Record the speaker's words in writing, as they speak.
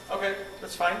Okay,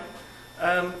 that's fine.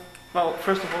 Well,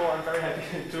 first of all, I'm very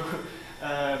happy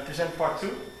to present part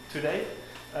 2 today.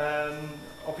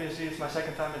 Obviously, it's my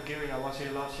second time at Geary. I was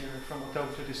here last year from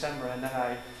October to December, and then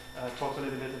I talked a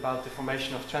little bit about the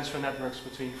formation of transfer networks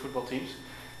between football teams.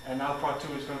 And now part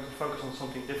 2 is going to focus on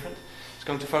something different. It's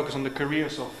going to focus on the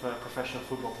careers of professional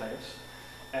football players.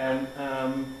 And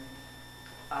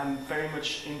I'm very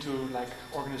much into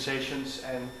organizations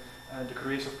and the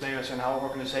careers of players and how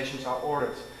organizations are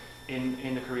ordered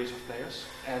in the careers of players.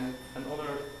 And another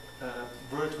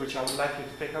word which I would like you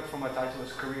to pick up from my title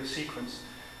is career sequence.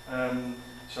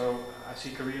 So I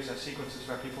see careers as sequences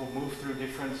where people move through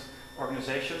different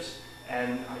organizations,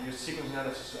 and I use sequence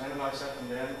analysis to analyze that,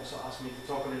 and then also ask me to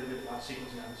talk a little bit about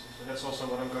sequence analysis. So that's also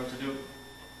what I'm going to do.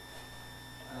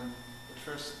 But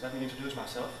first, let me introduce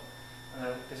myself.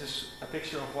 This is a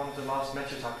picture of one of the last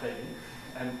matches I played in,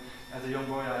 and as a young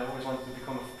boy I always wanted to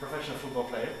become a professional football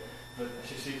player, but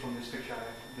as you see from this picture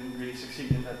I didn't really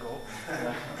succeed in that goal.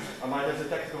 I might have the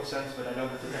technical sense, but I don't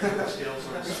have the technical skills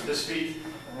or the speed.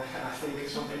 I think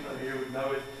some people here would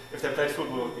know it if they played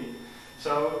football with me.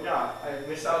 So yeah, I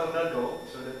missed out on that goal,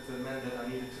 so that meant that I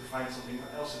needed to find something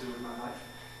else to do with my life.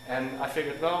 And I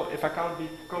figured, well, if I can't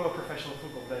become a professional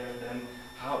football player, then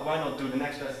why not do the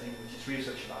next best thing, which is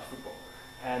research about football.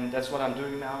 And that's what I'm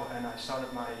doing now, and I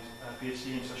started my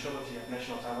PhD in sociology at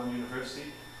National Taiwan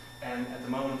University, and at the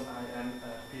moment I am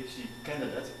a PhD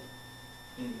candidate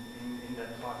in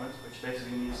that department, which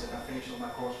basically means that I finished all my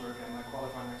coursework and my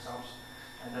qualifying exams,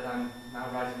 and that I'm now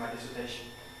writing my dissertation.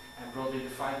 And broadly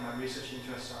defined, my research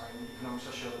interests are in economic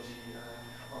sociology,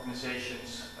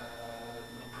 organizations,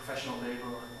 professional labor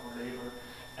or labor,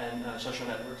 and social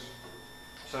networks.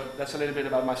 So that's a little bit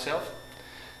about myself.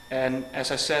 And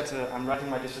as I said, I'm writing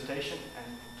my dissertation,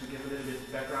 and to give a little bit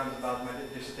of background about my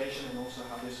dissertation and also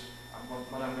how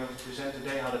what I'm going to present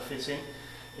today, how that fits in,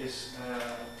 is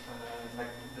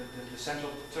the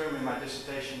central term in my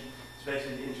dissertation is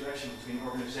basically the interaction between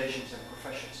organizations and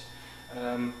professions.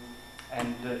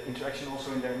 And the interaction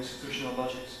also in their institutional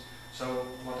logics. So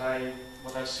what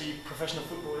I see professional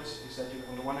football is that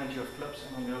on the one hand you have clubs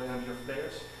and on the other hand you have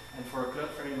players. And for a club,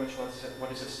 very much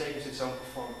what is at stake is its own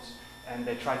performance. And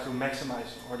they try to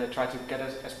maximize, or they try to get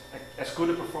as good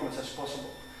a performance as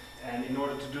possible. And in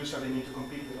order to do so, they need to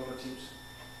compete with other teams.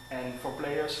 And for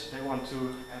players, they want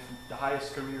to have the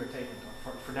highest career attainment.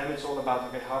 For them, it's all about,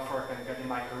 okay, how far can I get in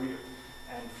my career?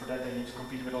 And for that, they need to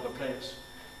compete with other players.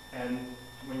 And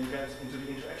when you get into the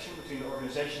interaction between the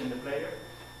organization and the player,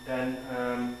 then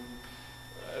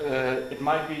it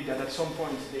might be that at some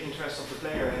point the interests of the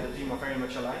player and the team are very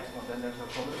much aligned. Well, then there's no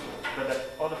problem. But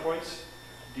at other points,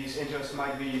 these interests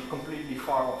might be completely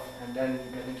far off, and then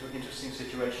you get into interesting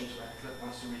situations where the club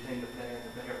wants to retain the player and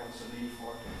the player wants to leave,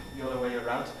 or the other way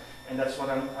around. And that's what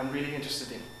I'm really interested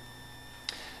in.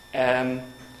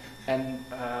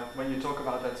 When you talk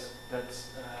about that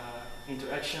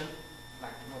interaction,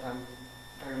 like what I'm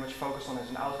very much focused on as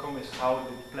an outcome is how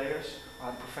the players,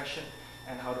 how the profession,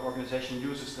 and how the organization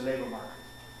uses the labor market.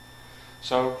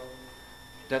 So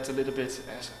that's a little bit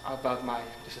about my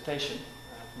dissertation.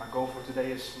 My goal for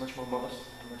today is much more modest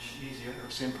and much easier or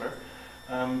simpler.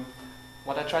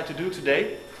 What I try to do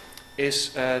today is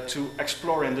to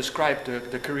explore and describe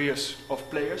the careers of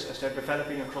players as they're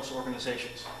developing across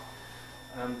organizations.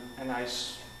 And I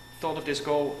thought of this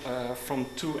goal from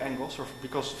 2 angles, or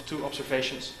because of 2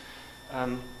 observations.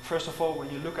 First of all, when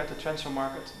you look at the transfer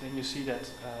market, then you see that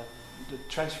the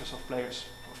transfers of players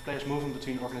moving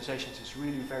between organizations is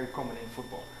really very common in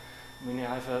football. I mean,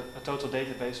 I have a total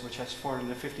database which has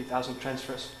 450,000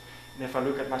 transfers. And if I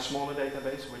look at my smaller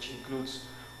database, which includes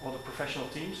all the professional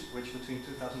teams, which between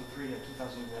 2003 and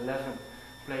 2011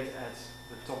 played at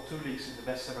the top 2 leagues in the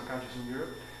best 7 countries in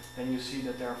Europe, then you see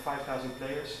that there are 5,000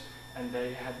 players, and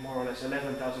they had more or less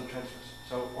 11,000 transfers.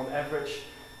 So on average,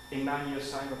 in 9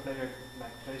 years' time, a player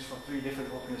plays for 3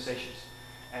 different organizations.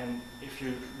 And if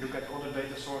you look at other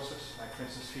data sources, like for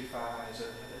instance FIFA has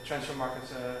a transfer market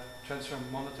transfer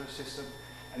monitor system,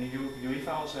 and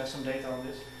UEFA also has some data on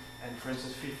this. And for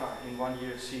instance, FIFA in 1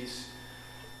 year sees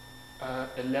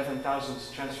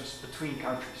 11,000 transfers between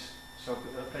countries. So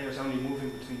players only moving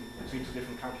between 2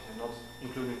 different countries, and not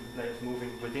including players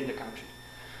moving within the country.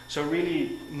 So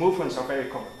really, movements are very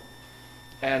common.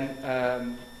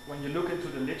 And when you look into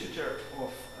the literature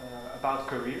about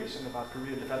careers and about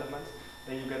career development,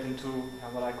 then you get into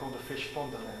what I call the fish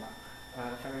pond dilemma.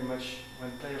 Very much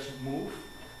when players move,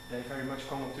 they very much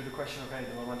come up to the question, okay,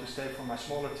 do I want to stay for my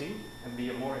smaller team and be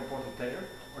a more important player,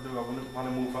 or do I want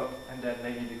to move up and then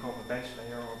maybe become a bench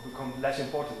player or become less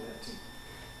important in that team?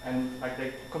 And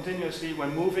they continuously,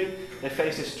 when moving, they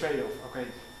face this trade-off. Okay,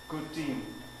 good team,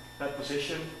 bad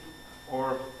position,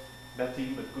 or bad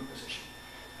team but good position.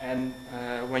 And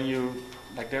when you,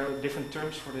 like, there are different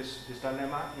terms for this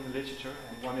dilemma in the literature,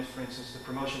 and one is, for instance, the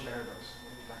promotion paradox.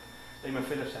 Like Damon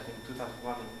Phillips had in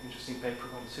 2001 an interesting paper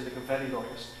on Silicon Valley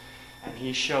lawyers, and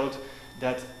he showed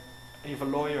that if a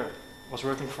lawyer was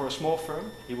working for a small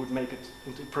firm, he would make it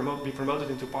be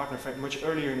promoted into partner much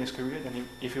earlier in his career than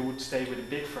if he would stay with a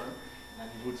big firm, and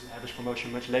he would have his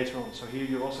promotion much later on. So here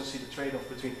you also see the trade-off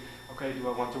between, okay, do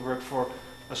I want to work for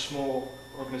a small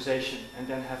organization and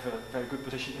then have a very good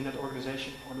position in that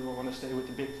organization, or do I want to stay with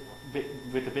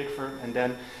the big firm and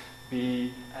then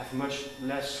have much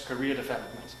less career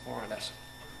development, more or less.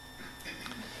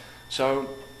 So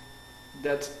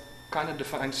that kind of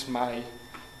defines my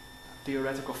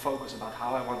theoretical focus about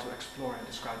how I want to explore and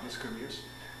describe these careers.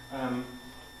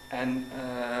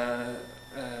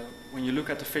 When you look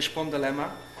at the fish-pond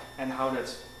dilemma and how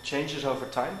that changes over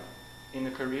time in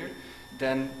a career,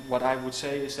 then what I would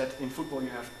say is that in football you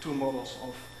have two models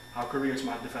of how careers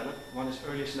might develop. One is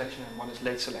early selection and one is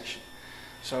late selection.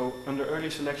 So under early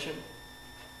selection,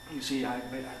 you see I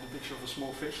have the picture of a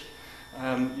small fish.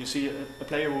 You see a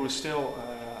player who is still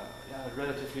a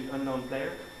relatively unknown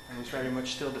player and who's very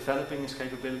much still developing his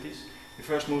capabilities. He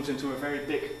first moves into a very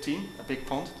big team, a big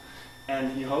pond,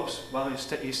 and he hopes, while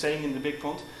he's staying in the big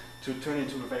pond, to turn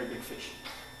into a very big fish.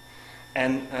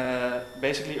 And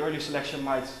basically early selection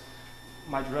might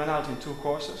run out in two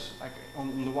courses. Like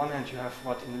on the one hand you have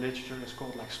what in the literature is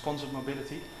called like sponsored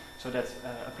mobility, so that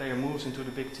a player moves into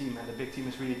the big team and the big team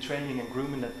is really training and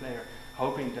grooming that player,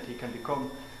 hoping that he can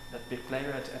become that big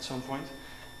player at some point.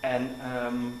 And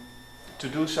to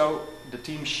do so, the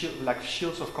team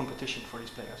shields off competition for these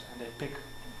players, and they pick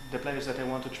the players that they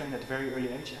want to train at a very early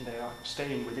age, and they are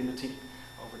staying within the team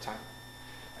over time.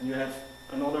 And you have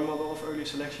another model of early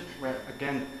selection where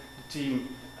again the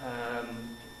team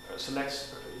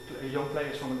selects young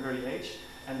players from an early age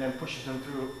and then pushes them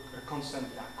through a constant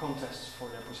contests for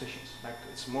their positions. Like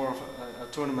it's more of a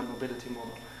tournament mobility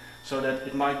model. So that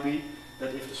it might be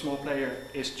that if the small player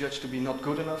is judged to be not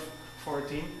good enough for a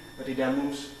team, that he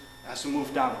then has to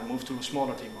move down and move to a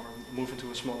smaller team or move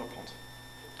into a smaller pond.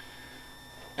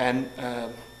 And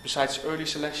besides early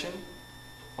selection,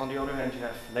 on the other hand you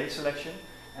have late selection,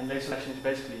 and late selection is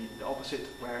basically the opposite,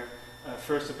 where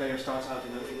first the player starts out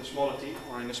in a smaller team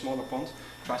or in a smaller pond,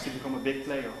 tries to become a big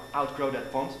player or outgrow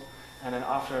that pond, and then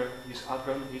after he's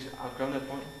outgrown that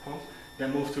pond,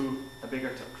 then move to a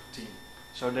bigger team.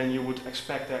 So then you would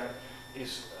expect there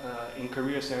is, in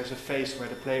careers there is a phase where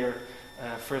the player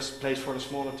first plays for the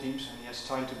smaller teams and he has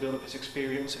time to build up his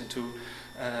experience and to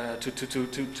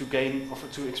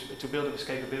build up his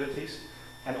capabilities.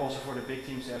 And also for the big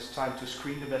teams there's time to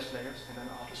screen the best players, and then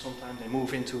after some time they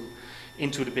move into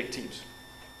the big teams.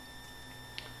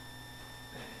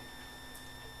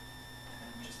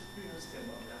 Just a curiosity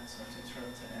about that, so to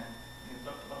interrupt, you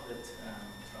talked about that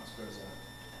transfers are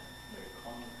very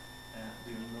common. Do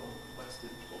you know what's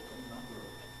the total number of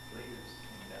players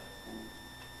in that pool?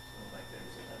 So like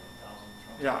there's 11,000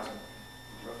 transfers. Yeah.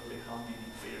 Roughly how many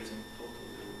players in total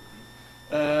there would be?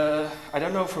 I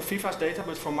don't know for FIFA's data,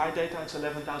 but for my data it's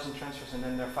 11,000 transfers and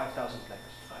then there are 5,000 players.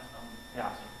 5,000?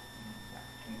 Yeah.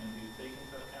 And do you take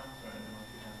into account, or I don't know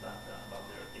if you have data about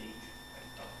their age, like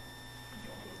how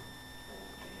young or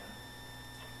old they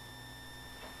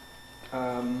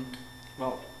are?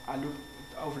 Well, I looked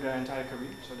over their entire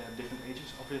career, so they have different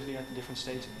ages, obviously at different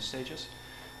stages.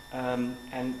 And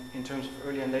in terms of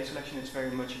early and late selection, it's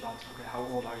very much about, okay, how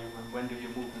old are you and when do you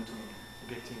move into the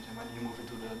big teams and when do you move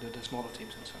into the smaller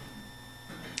teams and so on.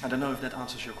 I don't know if that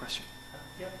answers your question.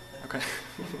 Yeah. Okay.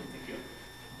 Thank you.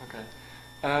 Okay.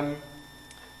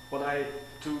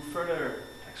 To further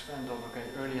expand on, okay,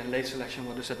 early and late selection,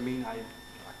 what does that mean? I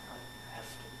have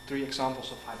three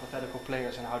examples of hypothetical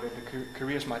players and how their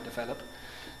careers might develop.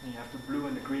 And you have the blue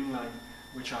and the green line,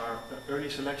 which are early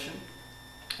selection,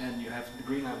 and you have the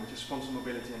green line, which is sponsor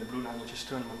mobility, and the blue line, which is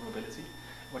tournament mobility.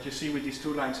 What you see with these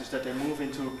two lines is that they move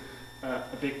into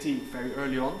a big team very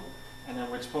early on, and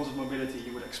then with sponsored mobility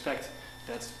you would expect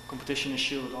that competition is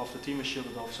shielded off, the team is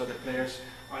shielded off, so that players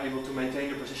are able to maintain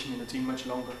their position in the team much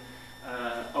longer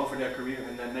over their career,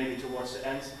 and then maybe towards the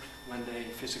end, when they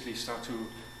physically start to,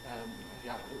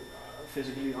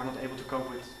 physically are not able to cope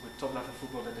with top level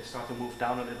football, that they start to move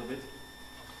down a little bit.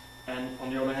 And on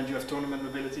the other hand, you have tournament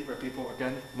mobility, where people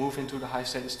again move into the high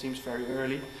status teams very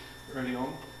early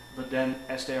on. But then,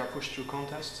 as they are pushed through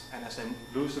contests, and as they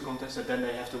lose the contest, then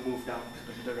they have to move down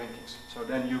the rankings. So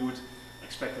then you would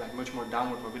expect like much more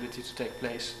downward mobility to take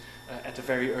place at the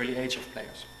very early age of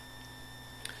players.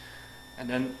 And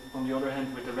then, on the other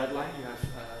hand, with the red line, you have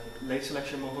a late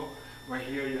selection model, where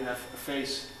here you have a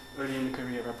phase early in the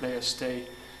career where players stay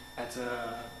at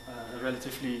a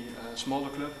relatively smaller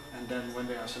club, and then when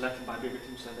they are selected by bigger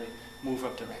teams, then they move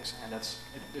up the ranks, and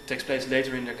it takes place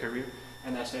later in their career.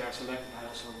 And as they are selected, I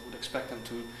also would expect them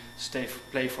to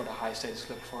play for the high status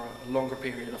club for a longer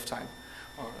period of time,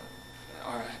 or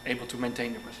are able to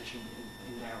maintain their position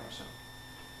in there also.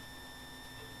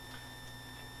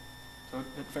 So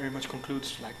that very much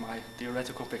concludes like my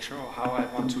theoretical picture of how I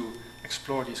want to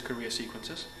explore these career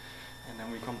sequences. And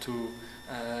then we come to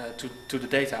the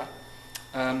data.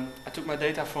 I took my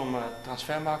data from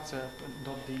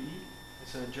Transfermarkt.de.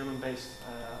 It's a German-based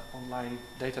online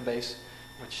database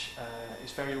which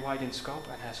is very wide in scope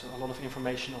and has a lot of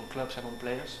information on clubs and on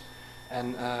players.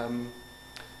 And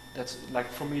that's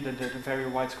like, for me, the very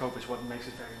wide scope is what makes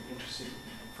it very interesting.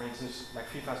 For instance, like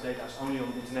FIFA's data is only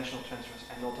on international transfers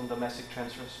and not on domestic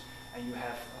transfers. And you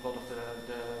have a lot of the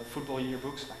football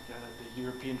yearbooks, like the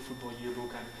European Football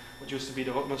Yearbook and what used to be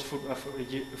the Rotmans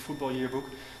Football Yearbook.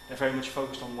 They're very much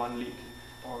focused on one league.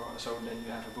 Or so then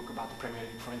you have a book about the Premier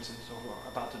League, for instance, or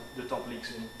about the top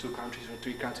leagues in 2 countries or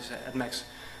 3 countries at max.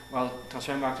 While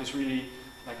Transfermarkt is really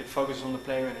like, it focuses on the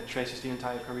player and it traces the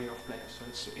entire career of players.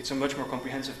 So it's a much more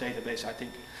comprehensive database, I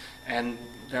think. And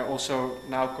there are also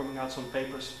now coming out some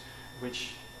papers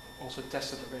which also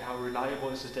tested how reliable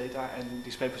is this data, and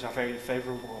these papers are very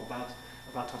favorable about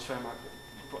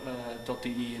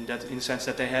Transfermarkt.de in the sense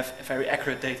that they have very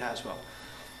accurate data as well.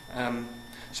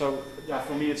 So yeah,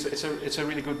 for me it's a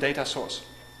really good data source.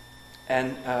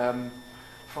 And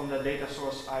from that data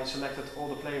source I selected all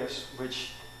the players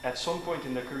which at some point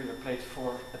in their career played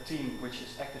for a team which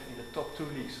is active in the top 2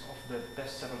 leagues of the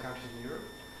best 7 countries in Europe.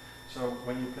 So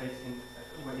when you played in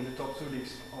the top 2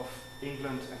 leagues of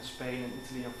England and Spain and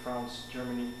Italy and France,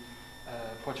 Germany,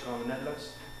 Portugal and the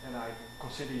Netherlands, then I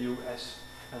consider you as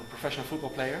a professional football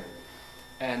player.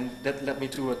 And that led me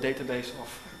to a database of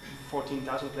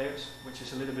 14,000 players, which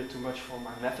is a little bit too much for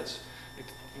my methods.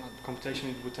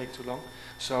 Computationally it would take too long.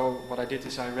 So what I did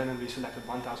is I randomly selected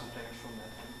 1,000 players from that.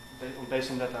 And based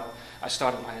on that I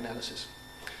started my analysis.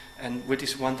 And with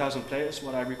these 1,000 players,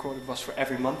 what I recorded was for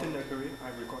every month in their career.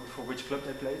 I recorded for which club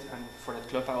they played, and for that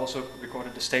club I also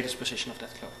recorded the status position of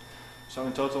that club. So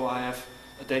in total I have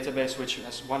a database which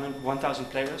has 1,000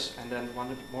 players, and then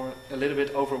a little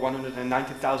bit over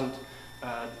 190,000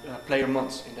 player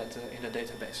months in the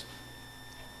database.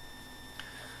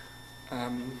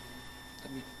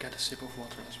 Let me get a sip of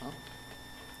water as well.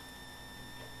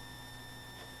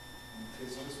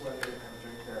 Please just while you have a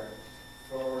drink there.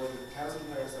 For the 1,000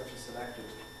 players that you selected,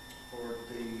 for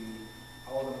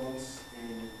all the months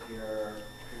in your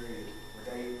period, were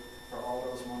they for all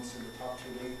those months in the top 2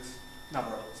 leagues? No.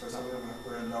 So some of them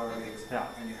were in lower leagues, yeah.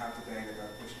 And you have the data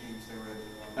about which teams they were in?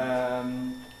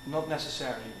 Not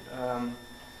necessarily.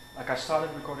 Like I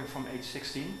started recording from age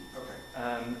 16. Okay.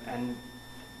 And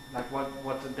like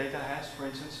what the data has, for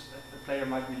instance, a player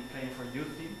might be playing for a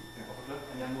youth team of a club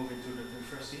and then move into the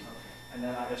first team. Okay. And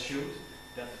then I assumed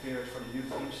that the period for the youth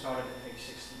team started at age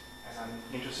 16. And I'm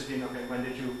interested in, okay, when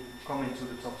did you come into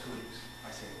the top 2 leagues?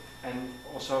 I see. And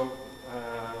also,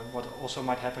 what also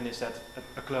might happen is that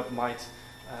a club might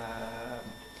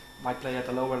play at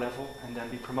a lower level and then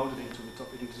be promoted into the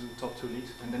top 2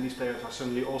 leagues. And then these players are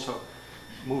suddenly also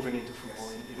moving into football,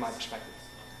 yes. in my perspective.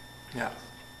 Yeah.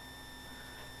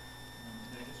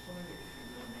 I just wondered if you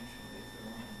will mention later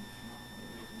on, and if not,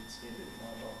 maybe we can say a bit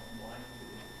more about why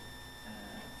the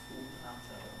full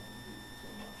data do so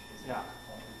much. Is it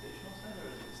computational side or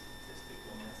is it the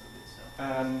statistical method itself?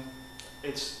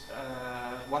 It's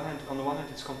on the one hand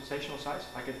it's computational side,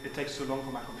 like it takes too long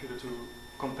for my computer to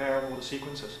compare all the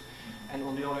sequences, and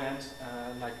on the other hand,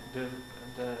 like the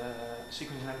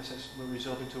sequence analysis will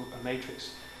result into a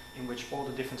matrix in which all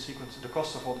the different sequences, the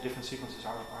costs of all the different sequences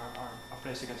are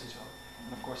placed against each other.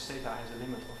 And of course, data has a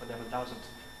limit of 11,000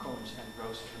 columns and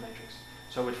rows of the matrix.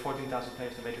 So with 14,000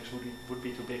 players, the matrix would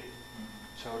be too big.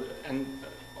 So, and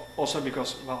also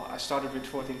because, well, I started with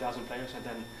 14,000 players, and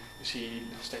then you see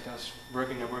the data is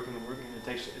working and working and working, and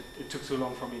it took too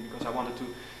long for me because I wanted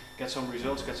to get some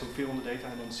results, get some feel on the data,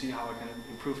 and then see how I can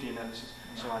improve the analysis.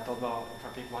 So I thought, well, if I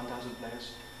pick 1,000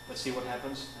 players, let's see what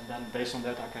happens, and then based on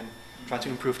that I can try to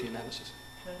improve the analysis.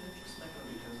 Yeah, just like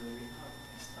because we have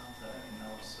this data in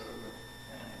our server,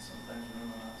 and sometimes we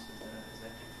don't answer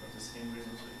exactly for the same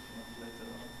reason, so if you want later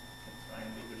on, you can try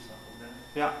and bigger sample there.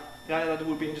 Yeah, that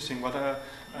would be interesting. But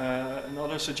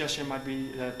another suggestion might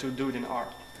be to do it in R,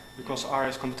 because R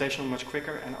is computational much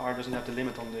quicker, and R doesn't have the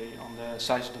limit on the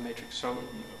size of the matrix. So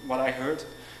what I heard,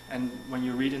 and when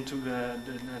you read into the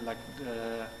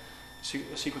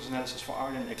sequence analysis for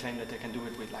R, then they claim that they can do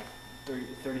it with like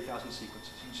 30,000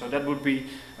 sequences. So that would be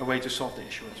a way to solve the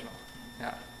issue as well.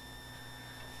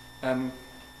 Yeah.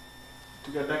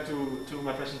 To get back to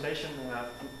my presentation, I'm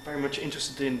very much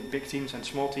interested in big teams and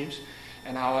small teams,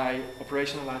 and how I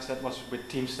operationalized that was with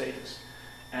team status.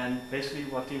 And basically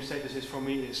what team status is for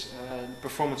me is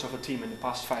performance of a team in the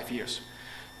past 5 years.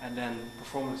 And then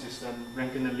performance is then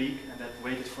ranked in the league, and that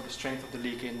weighted for the strength of the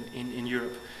league in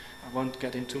Europe. I won't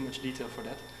get into too much detail for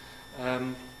that.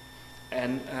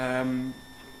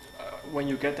 When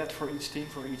you get that for each team,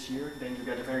 for each year, then you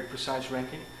get a very precise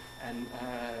ranking. And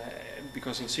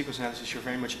because in sequence analysis you're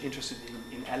very much interested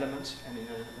in elements and in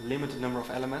a limited number of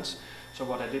elements. So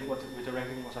what I did with the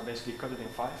ranking was I basically cut it in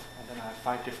 5, and then I have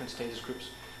 5 different status groups,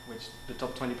 which the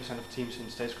top 20% of teams in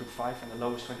status group 5 and the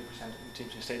lowest 20% of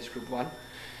teams in status group 1.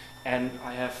 And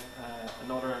I have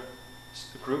another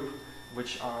group,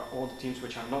 which are all the teams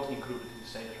which are not included in the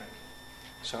status ranking.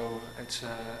 So it's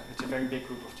a very big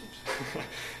group of teams.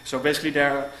 So basically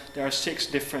there are 6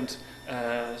 different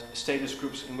status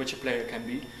groups in which a player can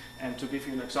be. And to give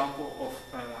you an example of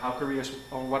how careers,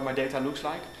 or what my data looks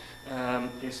like,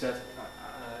 is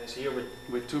here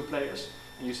with 2 players.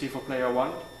 And you see for player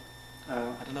 1,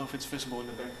 I don't know if it's visible in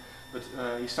the back, but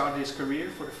he started his career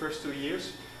for the first 2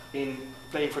 years in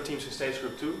playing for teams in stage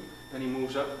group 2, then he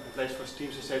moves up and plays for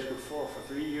teams in stage group 4 for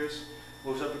 3 years,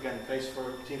 moves up again, plays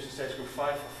for teams in stage group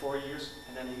 5 for 4 years,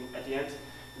 and then at the end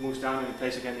he moves down and he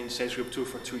plays again in stage group 2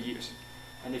 for 2 years.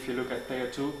 And if you look at player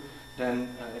 2,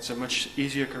 then it's a much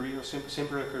easier career,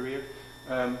 simpler career.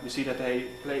 You see that they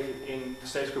play in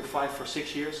stage group 5 for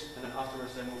 6 years, and then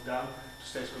afterwards they move down to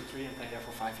stage group 3 and play there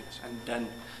for 5 years. And then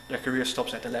their career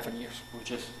stops at 11 years,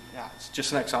 which is, it's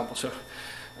just an example. So.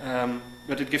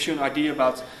 But it gives you an idea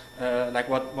about like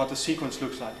what the sequence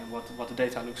looks like and what the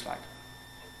data looks like.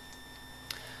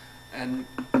 And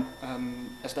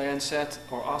as Diane said,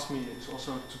 or asked me, is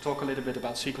also to talk a little bit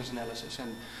about sequence analysis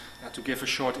and to give a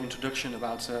short introduction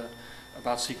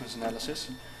about sequence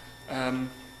analysis.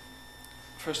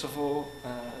 First of all,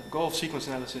 the goal of sequence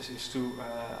analysis is to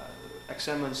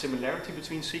examine similarity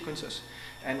between sequences,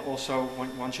 and also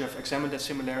once you have examined that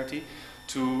similarity,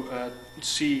 to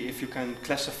see if you can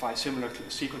classify similar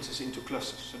sequences into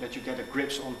clusters, so that you get a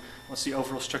grip on what's the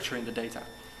overall structure in the data.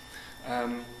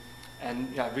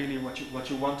 And really what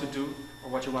you want to do,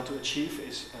 or what you want to achieve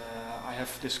is, I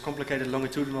have this complicated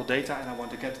longitudinal data and I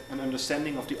want to get an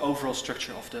understanding of the overall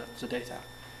structure of the data.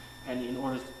 And in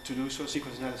order to do so,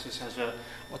 sequence analysis has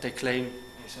what they claim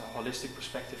is a holistic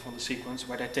perspective on the sequence,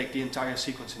 where they take the entire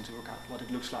sequence into account, what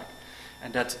it looks like.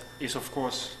 And that is of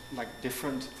course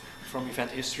different from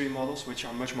event history models, which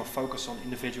are much more focused on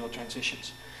individual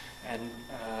transitions. And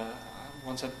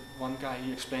one guy,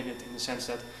 he explained it in the sense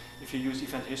that if you use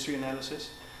event history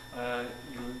analysis,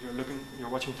 you're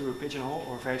watching through a pigeonhole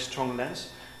or a very strong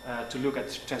lens to look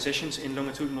at transitions in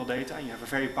longitudinal data, and you have a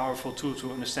very powerful tool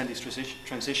to understand these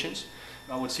transitions.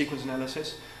 While with sequence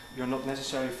analysis, you're not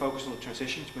necessarily focused on the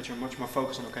transitions, but you're much more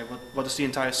focused on, okay, what does the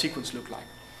entire sequence look like?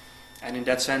 And in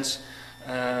that sense,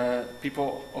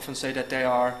 people often say that they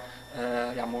are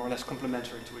more or less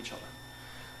complementary to each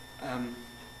other.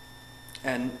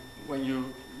 And when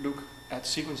you look at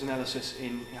sequence analysis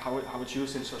in how it's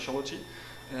used in sociology,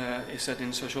 is that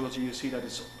in sociology you see that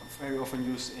it's very often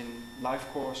used in life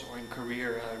course or in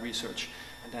career research.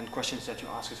 And then questions that you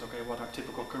ask is, okay, what are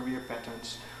typical career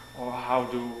patterns, or how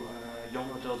do young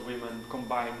adult women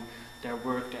combine their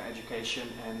work, their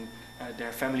education, and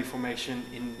their family formation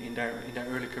in their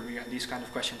early career? And these kind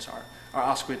of questions are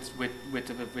asked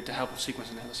with the help of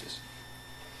sequence analysis.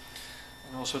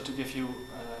 And also to give you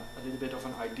a little bit of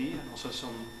an idea and also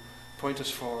some pointers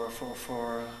for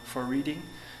reading,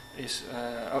 is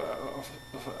of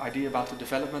an idea about the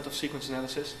development of sequence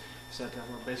analysis, is that there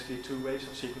were basically 2 waves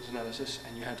of sequence analysis,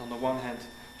 and you had on the one hand,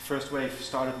 the first wave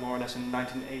started more or less in the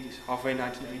 1980s, halfway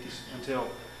 1980s until,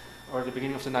 or the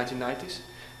beginning of the 1990s.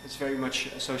 It's very much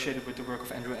associated with the work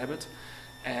of Andrew Abbott,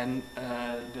 and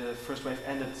the first wave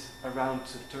ended around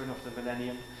the turn of the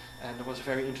millennium, and there was a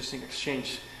very interesting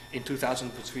exchange in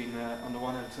 2000 between, on the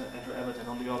one hand, Andrew Abbott, and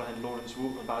on the other hand, Lawrence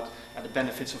Wu, about the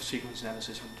benefits of sequence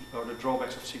analysis or the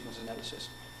drawbacks of sequence analysis.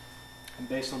 And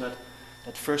based on that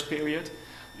first period,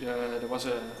 there was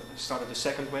started the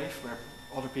second wave, where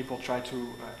other people tried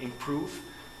to improve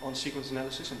on sequence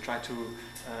analysis and try to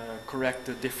correct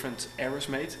the different errors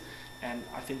made. And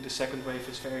I think the second wave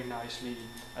is very nicely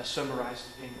summarized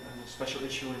in a special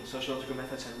issue in Sociological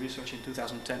Methods and Research in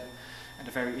 2010. And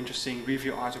the very interesting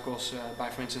review articles by,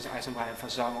 for instance, Eisenbach and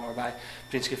Fazang, or by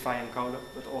Plinsky, Fay and Kohler,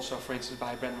 but also, for instance,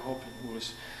 by Brendan Hopin, who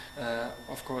is,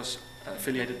 of course,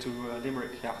 affiliated to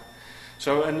Limerick. Yeah.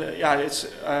 So and yeah, it's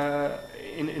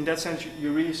in that sense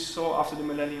you really saw after the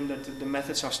millennium that the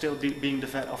methods are still being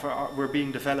developed, were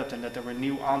being developed, and that there were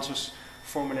new answers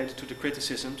formulated to the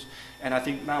criticisms. And I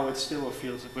think now it's still a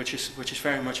field which is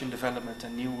very much in development,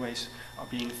 and new ways are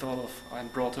being thought of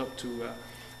and brought up to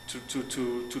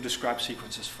describe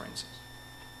sequences, for instance.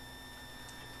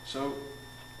 So,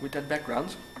 with that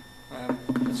background,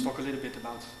 let's talk a little bit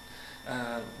about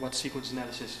what sequence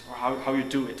analysis, or how you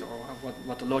do it, or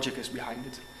what the logic is behind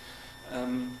it.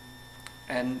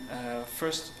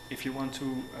 First, if you want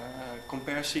to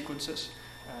compare sequences,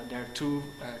 there are two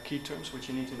key terms which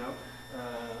you need to know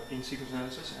in sequence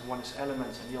analysis, and one is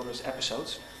elements and the other is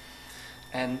episodes.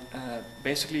 And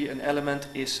basically an element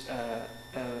is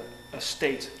a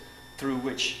state through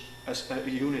which a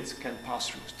unit can pass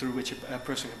through which a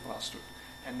person can pass through.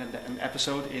 And then an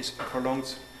episode is a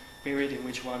prolonged period in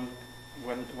which one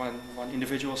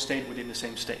individual stayed within the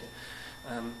same state.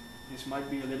 This might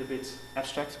be a little bit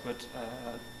abstract, but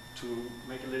to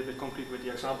make it a little bit concrete with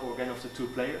the example again of the two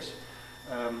players,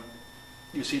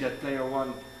 you see that player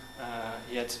 1,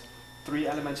 he had 3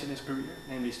 elements in his career,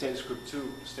 namely status group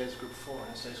 2, status group 4,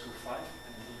 and status group 5.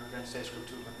 And here again status group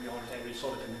 2, but we already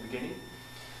saw it in the beginning.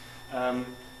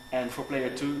 And for player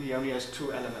 2, he only has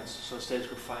 2 elements, so status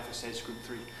group 5 and status group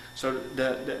 3. So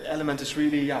the element is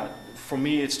really, for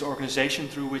me it's the organization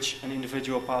through which an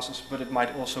individual passes, but it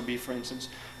might also be, for instance,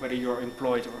 whether you're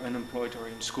employed or unemployed or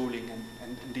in schooling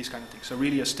and these kind of things. So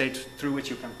really a state through which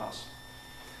you can pass.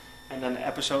 And then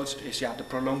episodes is, the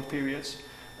prolonged periods.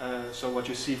 So what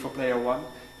you see for player 1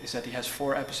 is that he has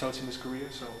 4 episodes in his career,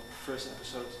 so first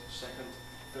episode, second,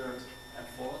 third, and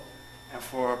fourth. And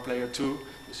for player 2,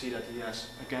 you see that he has,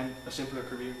 again, a simpler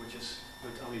career, which is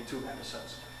with only 2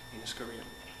 episodes in his career.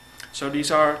 So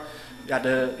these are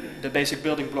the basic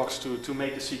building blocks to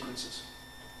make the sequences.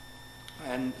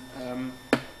 And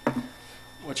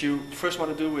what you first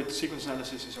want to do with sequence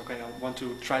analysis is, I want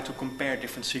to try to compare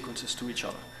different sequences to each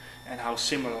other and how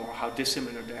similar or how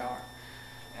dissimilar they are.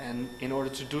 And in order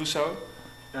to do so,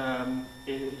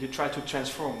 you try to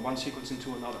transform one sequence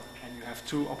into another. And you have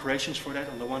 2 operations for that.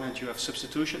 On the one hand, you have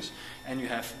substitutions, and you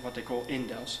have what they call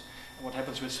indels. And what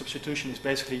happens with substitution is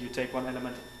basically you take one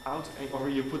element out, or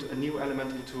you put a new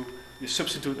element into, you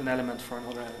substitute an element for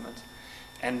another element.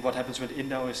 And what happens with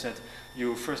indel is that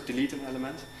you first delete an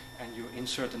element, and you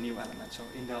insert a new element. So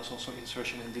indel is also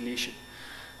insertion and deletion.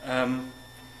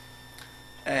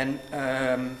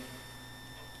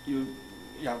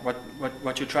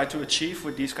 What you try to achieve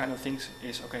with these kind of things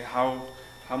is,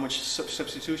 how much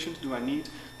substitutions do I need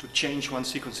to change one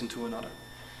sequence into another?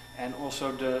 And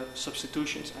also the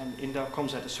substitutions and indel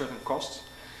comes at a certain cost.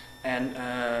 And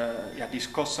these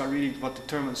costs are really what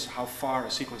determines how far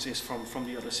a sequence is from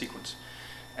the other sequence.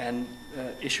 And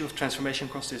the issue of transformation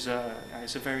cost is a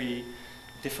very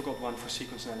difficult one for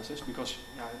sequence analysis, because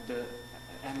the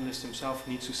analyst himself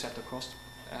needs to set the cost.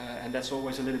 And that's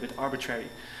always a little bit arbitrary.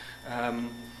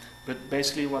 But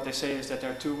basically what they say is that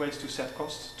there are 2 ways to set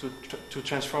costs, to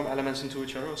transform elements into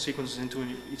each other, or sequences into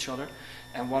each other.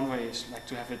 And one way is like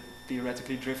to have it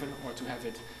theoretically driven, or to have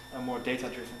it more data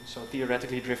driven. So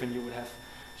theoretically driven, you would have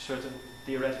certain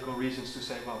theoretical reasons to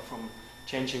say, well, from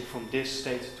changing from this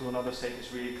state to another state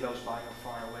is really close by or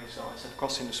far away, so I set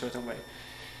costs in a certain way.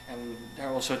 And there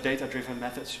are also data driven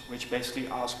methods which basically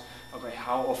ask,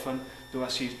 how often do I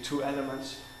see 2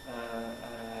 elements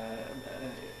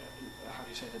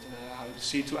how you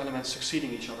see 2 elements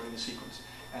succeeding each other in the sequence.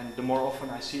 And the more often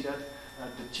I see that,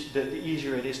 the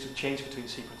easier it is to change between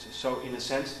sequences. So in a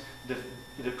sense,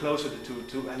 the closer the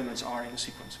two elements are in a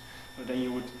sequence. So then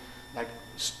you would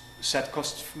set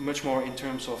costs much more in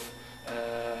terms of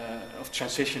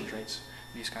transition rates,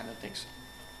 these kind of things.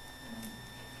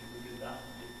 If you look at that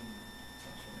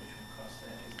transformation cost,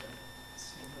 is that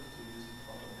similar to using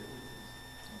probabilities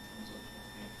in terms of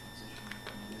transition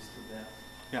from this to that?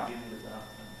 Begin with that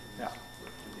and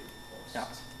predict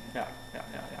costs.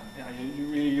 You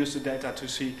really use the data to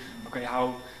see,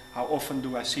 how often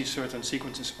do I see certain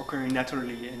sequences occurring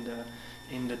naturally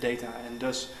in the data, and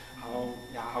thus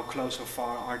how close or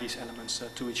far are these elements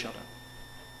to each other.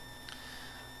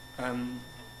 In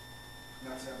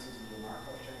that sense, is it a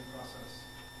Markov chain process?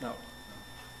 No.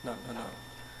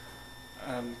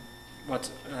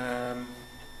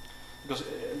 Because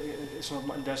it's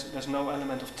not, there's no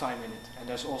element of time in it, and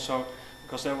there's also,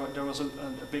 because there was a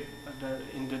big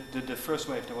in the first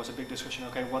wave there was a big discussion.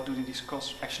 What do these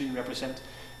costs actually represent?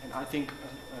 And I think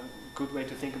a good way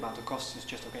to think about the costs is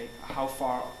just how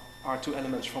far are 2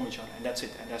 elements from each other, and that's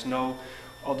it. And there's no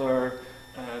other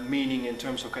meaning in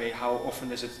terms of how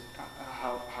often is it,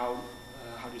 how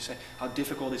do you say, how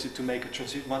difficult is it to make a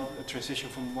transition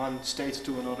from one state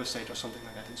to another state or something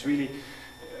like that. It's really,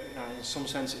 in some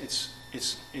sense, it's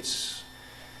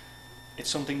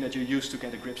something that you use to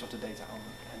get a grip of the data on,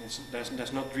 and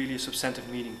there's not really a substantive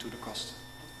meaning to the cost.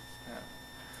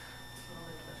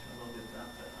 Another question about the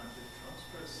data: are the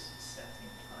transfers set in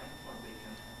time, or they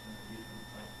can happen at different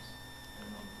times? And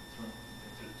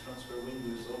the transfer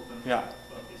window is open. Yeah.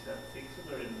 But is that fixed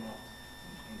or is not?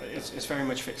 It's very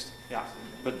much fixed. Yeah.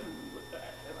 But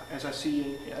as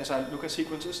I look at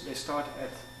sequences, they start at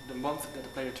the month that the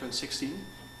player turns 16,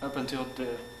 up until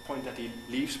the point that he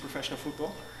leaves professional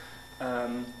football.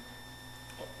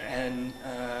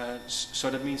 So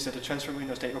that means that the transfer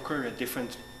windows, they occur at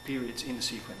different periods in the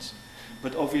sequence.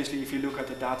 But obviously, if you look at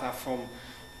the data from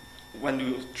when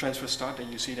the transfers start,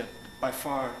 then you see that by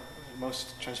far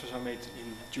most transfers are made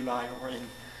in July or in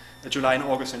July and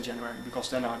August and January, because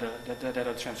then are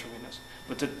the transfer windows.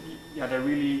 But they're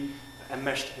really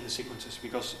enmeshed in the sequences,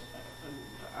 because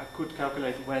I could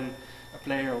calculate when a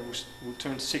player who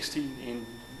turned 16 in,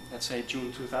 let's say,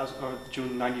 June 2000 or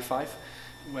June 95,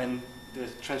 when the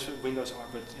transfer windows are.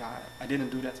 But I didn't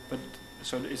do that. But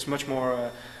so it's much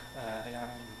more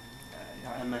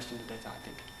enmeshed in the data, I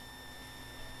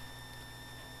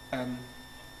think.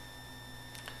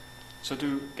 So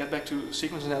to get back to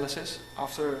sequence analysis,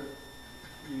 after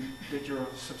you did your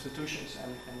substitutions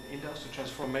and indels to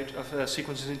transform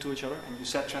sequences into each other, and you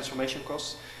set transformation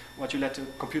costs, what you let the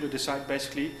computer decide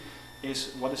basically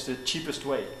is what is the cheapest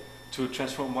way to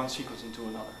transform one sequence into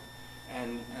another.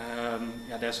 And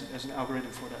there's an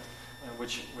algorithm for that,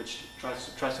 which tries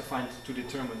to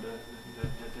determine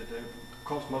the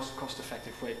most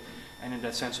cost-effective way. And in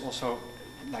that sense, also,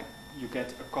 like, you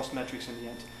get a cost matrix in the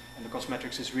end. And the cost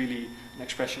matrix is really an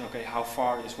expression, okay, how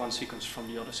far is one sequence from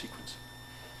the other sequence.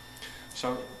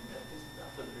 So,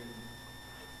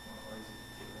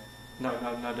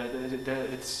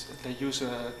 they use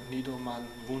a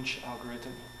Needleman-Wunsch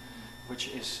algorithm, which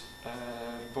is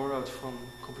borrowed from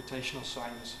computational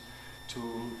science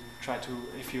to try to,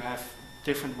 if you have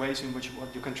different ways in which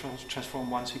you can transform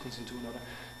one sequence into another,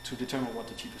 to determine what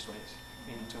the cheapest way is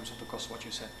in terms of the cost, what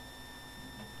you said.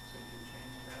 So if you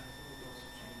change that, it will also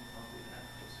change how the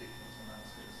actual sequence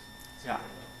analysis.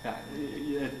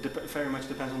 It very much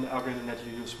depends on the algorithm that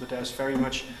you use, but there's very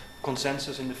much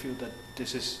consensus in the field that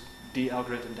this is the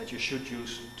algorithm that you should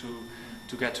use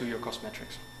to get to your cost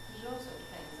metrics. But it also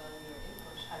depends on your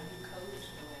input, how you code it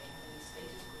in a way, how many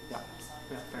status groups you assign.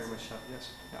 Yeah, very much so,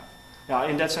 yes. Yeah,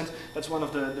 in that sense, that's one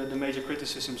of the major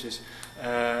criticisms is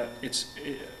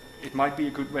it might be a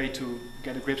good way to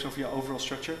get a grip of your overall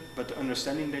structure, but the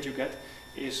understanding that you get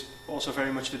is also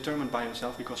very much determined by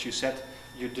yourself, because you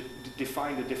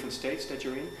define the different states that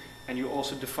you're in, and you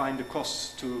also define the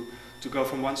costs to go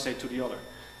from one state to the other.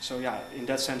 So in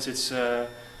that sense, it's there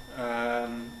are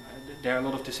a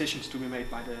lot of decisions to be made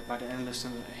by the analyst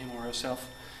and him or herself,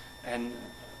 and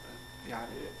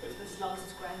As long as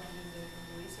it's grounded in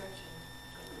the research.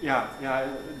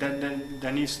 Then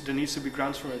there needs to be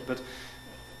grounds for it, but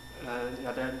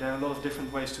there are a lot of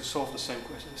different ways to solve the same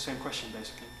question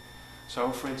basically.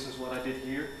 So, for instance, what I did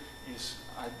here is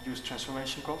I used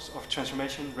transformation costs or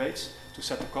transformation rates to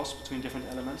set the cost between different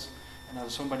elements. And then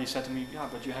somebody said to me,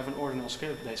 but you have an ordinal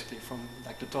scale basically from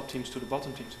like the top teams to the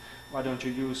bottom teams. Why don't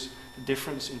you use the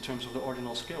difference in terms of the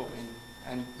ordinal scale?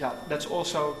 And that's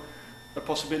also a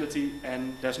possibility,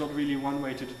 and there's not really one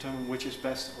way to determine which is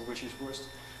best or which is worst.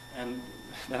 And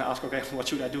then I asked, okay, what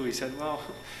should I do? He said, well,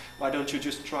 why don't you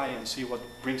just try and see what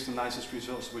brings the nicest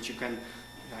results, which you can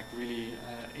like really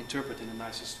interpret in the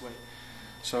nicest way.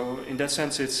 So in that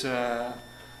sense, it's there's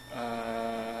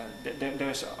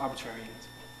arbitrary in it,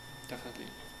 definitely.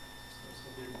 So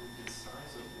the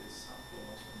size of this sample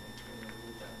also may play a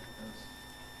role then, because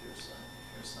if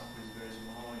your sample is very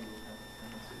small, you will have a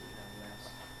tendency to have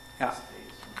less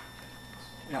states.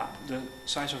 Yeah, the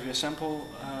size of your sample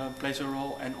plays a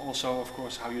role, and also, of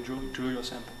course, how you drew your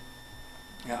sample.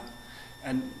 Yeah,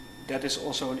 and that is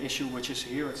also an issue which is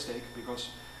here at stake, because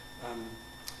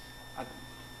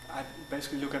I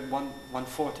basically look at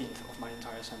 1/14 of my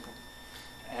entire sample,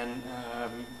 and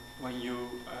when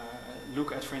you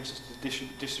look at, for instance, the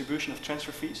distribution of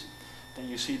transfer fees, then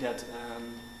you see that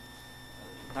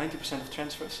 90% of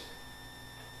transfers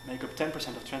make up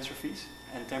 10% of transfer fees,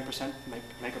 and 10%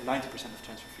 make up 90% of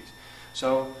transfer fees.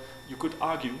 So you could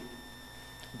argue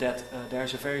that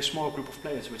there's a very small group of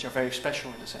players which are very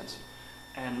special in a sense,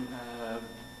 and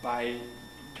by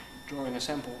drawing a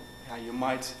sample, you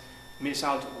might miss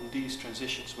out on these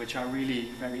transitions, which are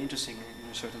really very interesting in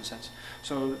a certain sense.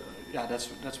 So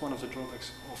that's one of the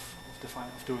drawbacks of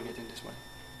doing it in this way.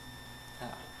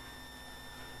 Yeah.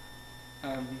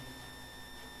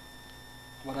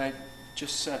 what I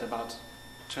just said about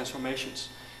transformations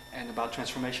and about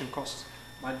transformation costs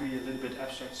might be a little bit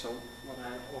abstract. So what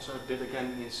I also did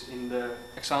again is in the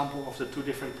example of the two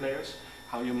different players,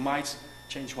 how you might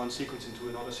change one sequence into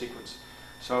another sequence.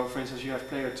 So for instance, you have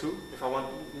player 2. If I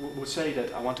would say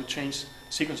that I want to change the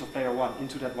sequence of player 1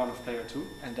 into that one of player 2,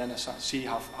 and then see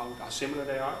how similar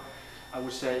they are, I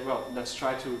would say, well, let's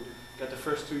try to get the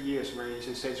first 2 years where he's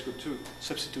in stage group 2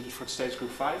 substituted for stage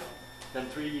group 5, then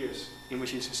 3 years in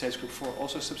which he's in stage group 4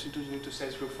 also substituted into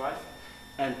stage group 5,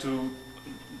 and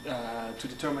to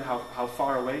determine how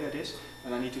far away that is,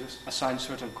 and I need to assign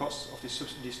certain costs of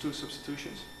these two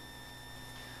substitutions.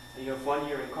 And you have 1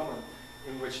 year in common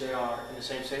in which they are in the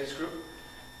same stage group,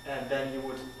 and then you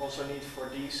would also need for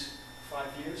these 5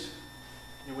 years,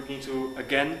 you would need to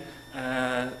again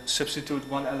substitute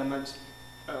one element,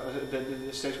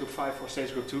 the stage group 5 or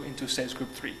stage group 2 into stage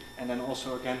group 3, and then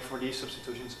also again for these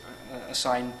substitutions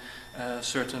assign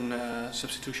certain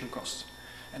substitution costs.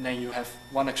 And then you have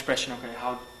one expression, okay,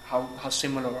 how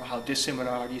similar or how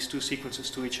dissimilar are these two sequences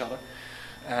to each other.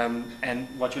 And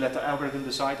what you let the algorithm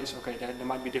decide is, okay, there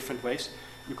might be different ways.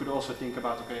 You could also think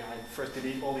about, okay, I first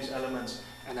delete all these elements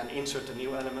and then insert a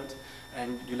new element,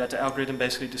 and you let the algorithm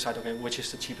basically decide, okay, which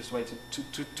is the cheapest way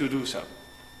to do so.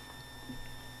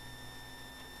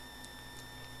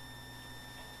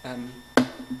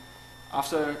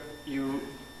 After you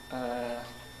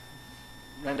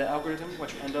run the algorithm,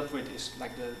 what you end up with is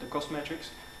like the cost matrix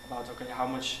about, okay, how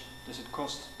much does it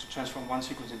cost to transform one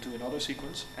sequence into another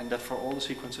sequence, and that for all the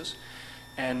sequences.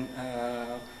 And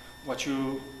what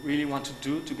you really want to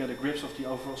do to get a grip of the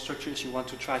overall structure is you want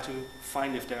to try to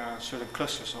find if there are certain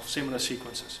clusters of similar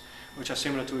sequences, which are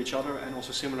similar to each other and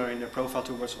also similar in their profile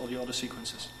towards all the other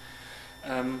sequences.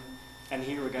 And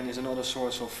here again is another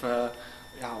source of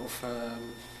how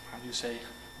do you say,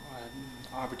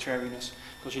 arbitrariness,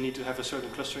 because you need to have a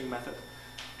certain clustering method.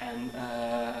 And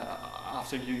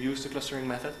after you use the clustering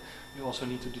method, you also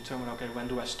need to determine, okay, when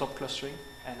do I stop clustering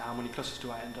and how many clusters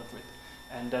do I end up with?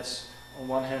 And that's, on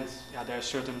one hand, there are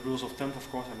certain rules of thumb, of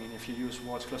course. I mean, if you use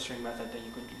Ward's clustering method, then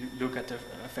you could look at the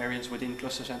variance within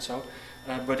clusters and so.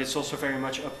 But it's also very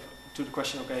much up to the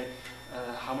question, okay,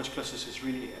 how much clusters is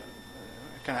really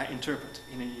can I interpret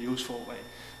in a useful way?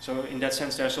 So in that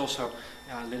sense, there's also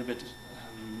a little bit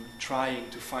trying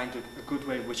to find a good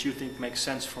way which you think makes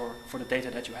sense for the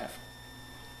data that you have.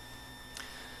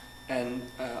 And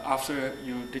after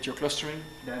you did your clustering,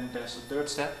 then there's a third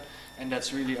step, and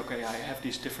that's really, okay, I have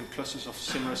these different clusters of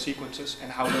similar sequences,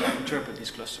 and how do I interpret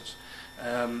these clusters?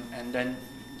 And then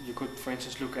you could, for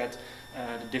instance, look at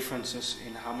the differences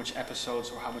in how much episodes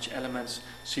or how much elements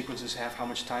sequences have, how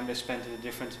much time they spend in the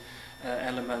different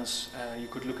elements. You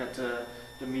could look at the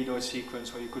medoid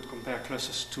sequence, or you could compare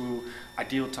clusters to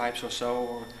ideal types or so,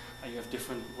 or you have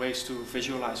different ways to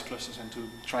visualize clusters and to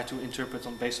try to interpret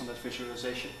them based on that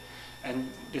visualization.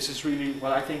 And this is really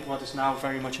what I think what is now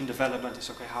very much in development is,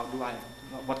 okay,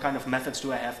 what kind of methods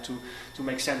do I have to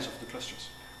make sense of the clusters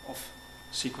of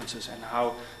sequences, and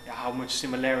how much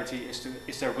similarity is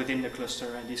there within the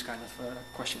cluster, and these kind of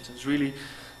questions. It's really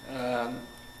an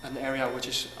area which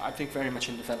is, I think, very much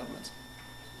in development.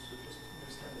 So just to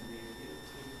understand the idea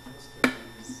to cluster the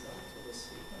result of a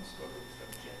sequence or the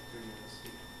trajectory of a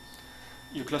sequence?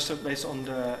 You cluster based on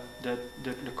the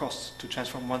cost to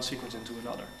transform one sequence into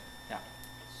another. Yeah.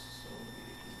 So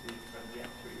the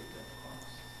trajectory of that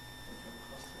cost that you're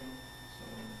clustering. So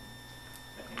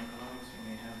like in economics, you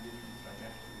may have different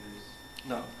trajectories.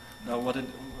 No. What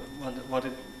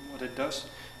it does,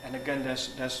 and again,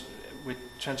 there's with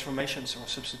transformations or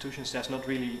substitutions, there's not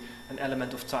really an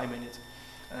element of time in it.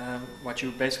 What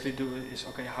you basically do is,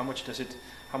 okay, how much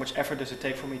effort does it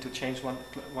take for me to change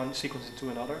one sequence into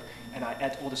another, and I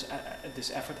add all this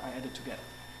effort, I add it together,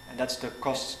 and that's the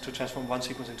cost to transform one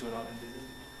sequence into another. And this is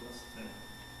the cluster.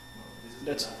 Well, this is the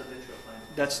method that you're applying.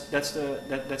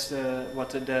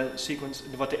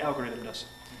 What the algorithm does.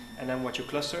 And then what you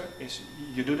cluster is,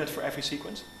 you do that for every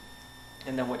sequence.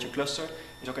 And then what you cluster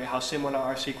is, okay, how similar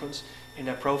are sequence in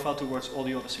their profile towards all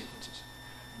the other sequences.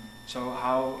 So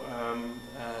how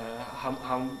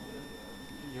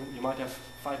you might have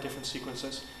 5 different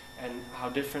sequences, and how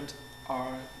different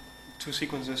are 2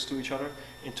 sequences to each other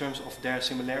in terms of their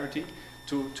similarity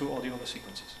to all the other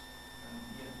sequences.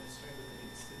 Yeah, that's right, but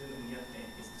it's still, and yet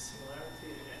is the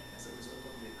similarity as a result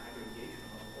of the aggregation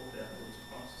of all those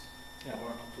costs,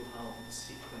 or to how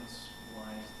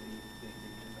sequence-wise they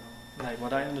develop? Right,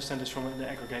 what I understand is from the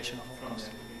aggregation of all costs.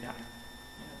 Yeah.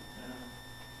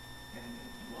 And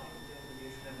why the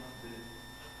aggregation and not the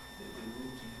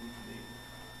root in which they?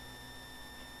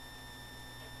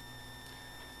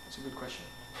 It's a good question.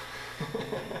 The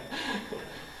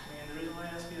reason why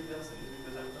I ask you this is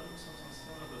because I've done something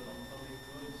similar but on public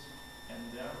goods,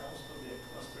 and there most of the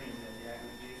clustering and the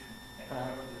aggregation, and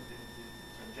however the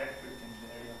trajectory can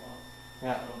vary a lot.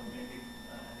 Yeah. So maybe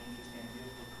an interesting idea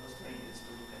for clustering is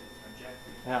to look at the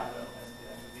trajectory Yeah. as well as the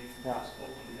aggregation. Yeah. Because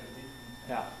hopefully they're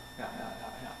different.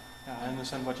 Yeah, I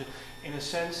understand what you, in a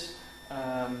sense,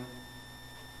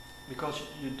 because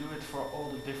you do it for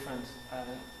all the different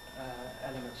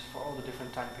elements, for all the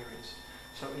different time periods.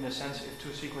 So in a sense, if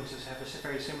two sequences have a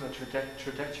very similar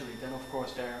trajectory, then of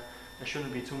course there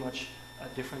shouldn't be too much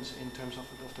difference in terms of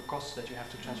the costs that you have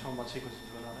to transform one sequence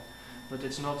into another. But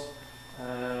it's not,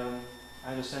 I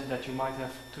understand that you might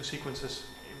have two sequences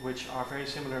which are very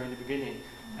similar in the beginning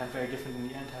and very different in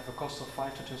the end, have a cost of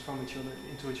 5 to transform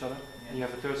into each other. And you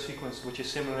have a third sequence which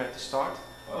is similar at the start,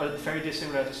 or very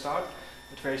dissimilar at the start,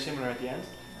 but very similar at the end.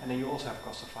 And then you also have a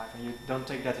cost of 5, and you don't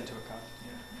take that into account.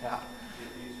 Yeah.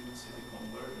 You would see the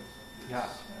convergence of this. Yeah.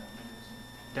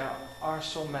 There are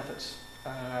some methods,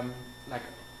 like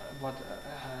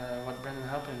what Brendan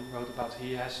Halpin wrote about.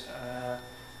 He has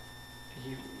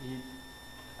he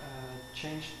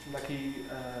changed, like he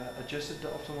adjusted the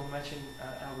optimal matching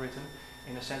algorithm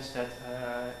in a sense that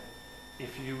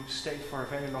if you stay for a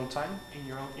very long time in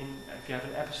your own, if you have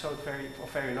an episode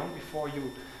very long before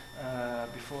you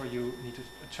need to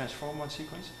transform one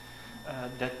sequence,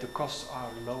 that the costs are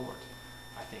lowered,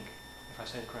 I think, if I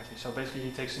say it correctly. So basically,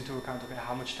 he takes into account, okay,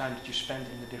 how much time did you spend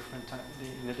in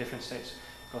the different states?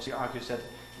 Because he argues that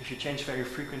if you change very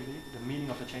frequently, the meaning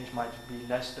of the change might be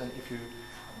less than if you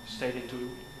stayed in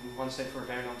one state for a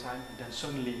very long time and then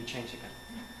suddenly you change again.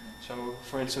 So,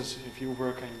 for instance, if you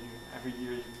work and every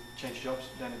year you change jobs,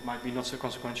 then it might be not so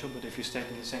consequential. But if you stayed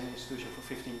in the same institution for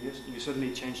 15 years, you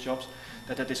suddenly change jobs,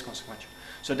 that is consequential.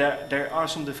 So there are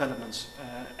some developments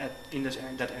in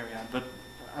that area, but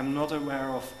I'm not aware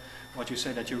of what you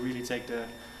say, that you really take the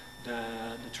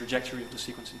trajectory of the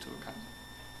sequence into account.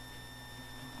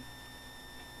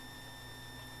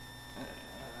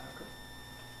 Okay.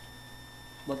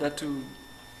 But that to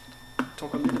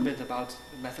talk a little bit about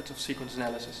the methods of sequence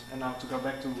analysis, and now to go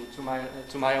back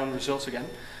to my own results again.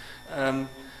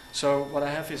 So what I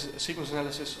have is a sequence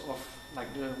analysis of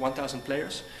like the 1,000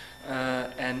 players,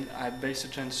 and I base the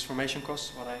transformation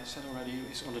costs, what I said already,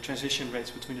 is on the transition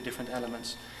rates between the different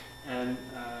elements. And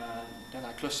then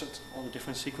I clustered all the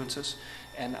different sequences,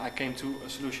 and I came to a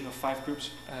solution of 5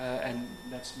 groups, and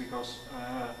that's because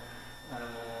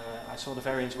I saw the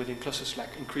variance within clusters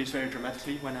like increase very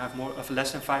dramatically when I have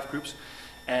less than 5 groups,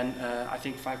 and I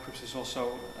think 5 groups is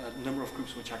also a number of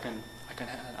groups which I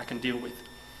can deal with.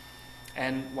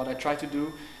 And what I try to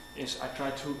do is I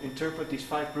try to interpret these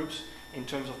 5 groups in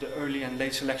terms of the early and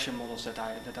late selection models that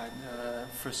I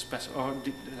first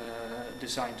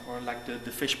designed, or like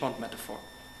the fish pond metaphor.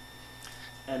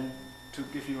 And to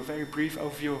give you a very brief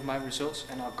overview of my results,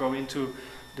 and I'll go into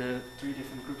the 3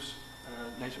 different groups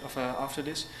after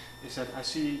this, is that I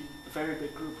see a very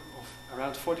big group of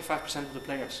around 45% of the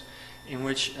players, in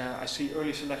which I see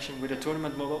early selection with a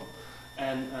tournament model,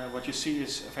 and what you see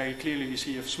is very clearly you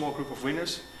see a small group of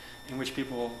winners, in which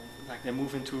people they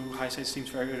move into high stakes teams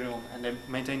very early on and they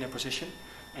maintain their position,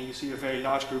 and you see a very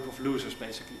large group of losers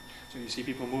basically. So you see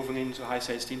people moving into high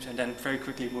stakes teams and then very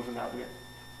quickly moving out again.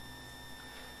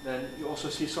 Then you also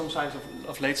see some signs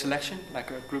of late selection,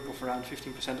 like a group of around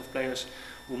 15% of players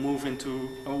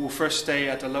who first stay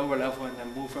at a lower level and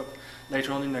then move up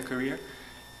later on in their career.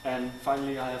 And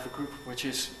finally I have a group which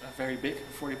is very big,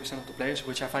 40% of the players,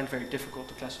 which I find very difficult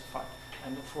to classify.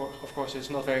 And of course it's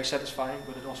not very satisfying,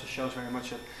 but it also shows very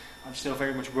much that I'm still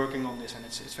very much working on this, and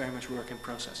it's very much work in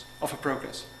progress.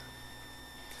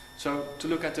 So to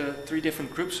look at the 3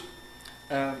 different groups,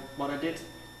 what I did,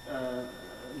 I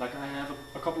have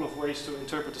a couple of ways to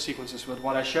interpret the sequences, but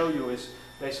what I show you is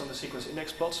based on the sequence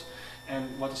index plots. And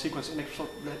what the sequence index plot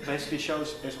basically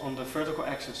shows is on the vertical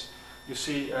axis you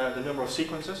see the number of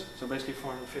sequences, so basically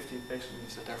 450 basically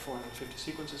means that there are 450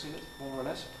 sequences in it, more or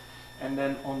less. And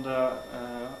then on the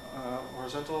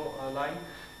horizontal line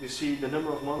you see the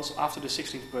number of months after the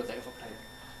 16th birthday of a player.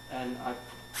 And I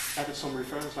added some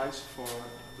reference lines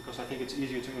because I think it's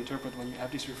easier to interpret when you have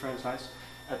these reference lines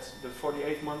at the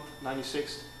 48th month,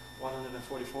 96th,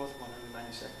 144th,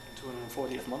 192nd, and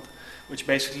 240th month, which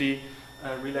basically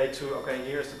relate to, okay,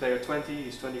 here's the player 20,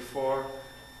 he's 24,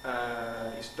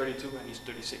 he's 32, and he's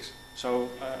 36. So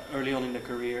early on in the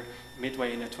career,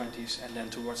 midway in their 20s, and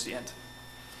then towards the end.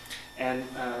 And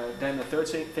then the third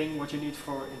thing what you need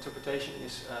for interpretation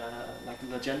is like the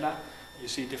legenda. You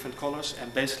see different colors,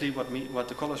 and basically what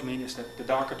the colors mean is that the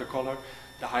darker the color,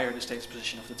 the higher the status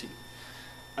position of the team.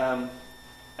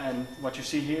 And what you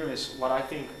see here is what I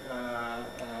think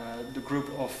the group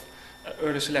of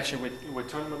early selection with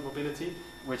tournament mobility,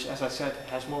 which, as I said,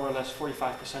 has more or less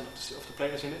 45% of the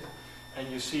players in it. And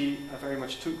you see very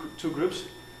much two groups,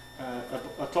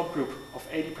 a top group of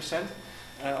 80%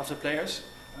 of the players.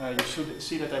 You should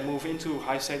see that they move into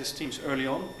high status teams early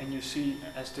on, and you see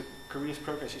as the careers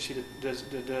progress, you see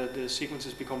that the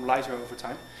sequences become lighter over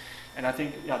time. And I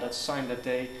think that's a sign that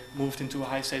they moved into a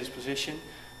high status position,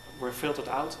 were filtered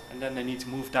out, and then they need to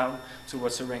move down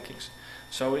towards the rankings.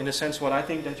 So in a sense, what I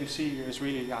think that you see here is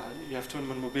really, you have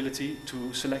tournament mobility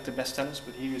to select the best talents,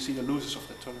 but here you see the losers of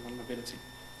that tournament mobility.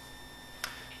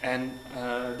 And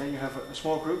then you have a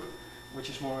small group, which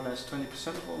is more or less 20%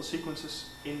 of all the sequences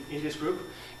in this group.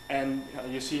 And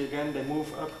you see again, they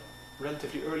move up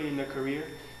relatively early in their career,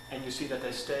 and you see that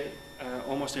they stay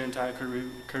almost their entire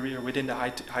career within the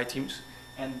high teams.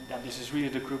 And this is really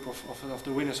the group of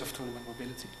the winners of tournament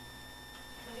mobility.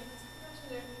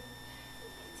 It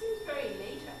seems very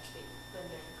late actually when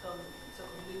they become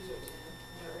so-called losers in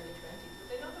their early 20s, but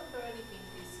they not have already been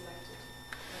deselected.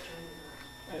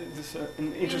 This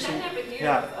an interesting. I never hear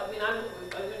of, I mean, I'm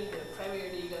only in the Premier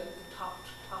League, the top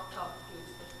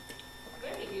groups, but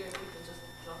rarely hear of people just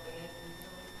dropping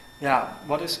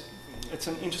out. It's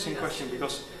an interesting question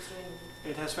because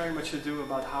it has very much to do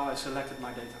about how I selected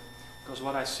my data. Because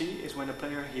what I see is when a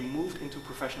player, he moved into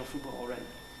professional football already.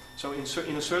 So in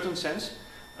a certain sense,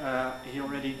 he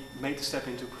already made the step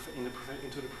into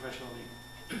the professional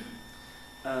league.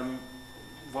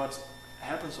 What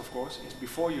happens, of course, is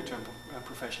before you turn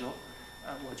professional,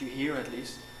 what you hear at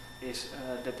least, is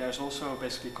that there's also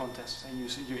basically contests. And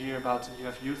you hear about, you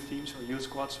have youth teams or youth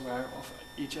squads where of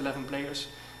each 11 players,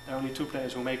 there are only 2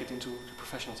 players who make it into the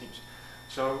professional teams.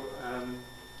 So,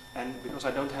 and because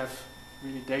I don't have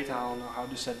really data on how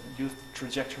this youth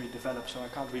trajectory develops, so I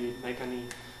can't really make any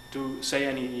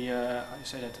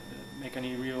make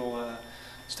any real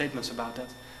statements about that.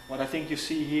 What I think you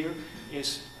see here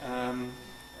is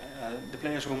the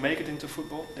players who make it into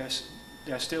football. There's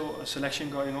still a selection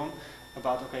going on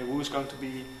about who is going to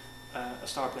be a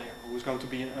star player, who is going to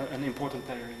be an important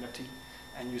player in their team.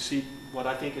 And you see what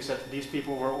I think is that these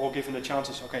people were all given the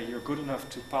chances. Okay, you're good enough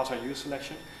to pass our youth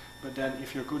selection. But then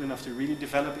if you're good enough to really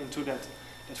develop into that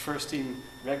first team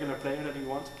regular player that we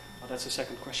want, well, that's the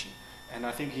second question. And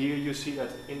I think here you see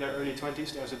that in their early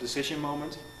 20s there's a decision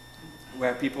moment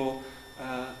where people,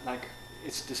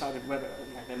 it's decided whether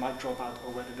they might drop out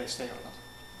or whether they stay or not.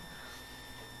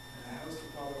 How's the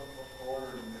product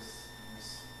ordered in this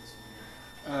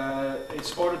one here?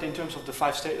 It's ordered in terms of the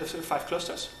 5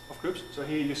 clusters of groups. So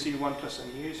here you see one cluster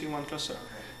and here you see one cluster.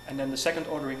 Okay. And then the second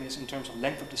ordering is in terms of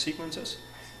length of the sequences,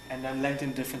 and then length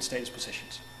in different status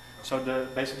positions. So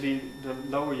basically the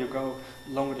lower you go,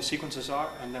 the longer the sequences are,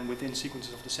 and then within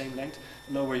sequences of the same length,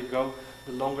 the lower you go,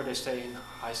 the longer they stay in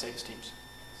high status teams.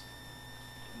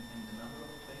 And the number of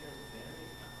players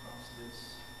vary across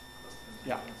this cluster?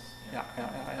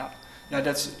 Yeah,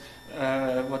 that's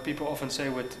what people often say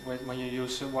when you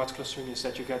use wide clustering, is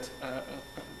that you get a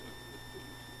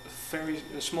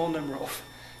small number of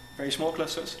very small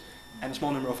clusters and a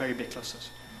small number of very big clusters.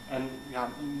 And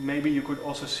maybe you could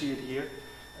also see it here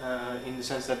in the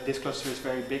sense that this cluster is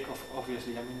very big.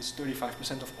 Obviously, I mean it's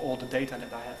 35% of all the data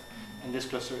that I have. And this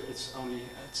cluster, it's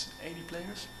 80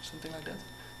 players, something like that,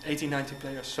 80, 90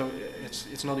 players. So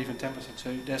it's not even 10%.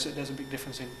 So there's a big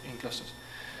difference in clusters.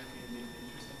 Okay, the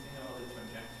interesting thing about the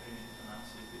trajectory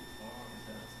analysis before is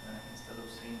that instead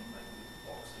of seeing like these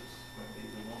boxes where they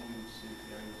belong, you see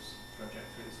various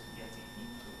trajectories getting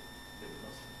into the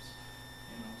clusters.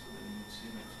 So then you see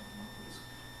like someone who is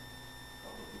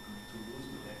probably going to lose,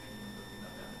 but actually end up in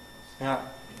a better cluster. Yeah,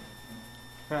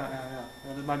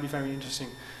 that might be very interesting.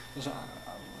 Because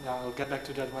I'll get back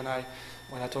to that when I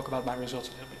talk about my results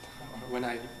a little bit, or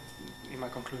in my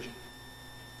conclusion.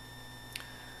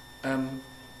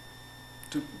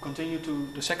 To continue to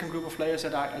the second group of players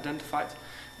that I identified,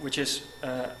 which is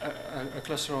a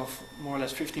cluster of more or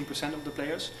less 15% of the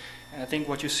players. And I think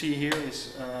what you see here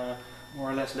is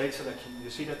more or less late selection. You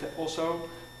see that they also,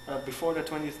 before their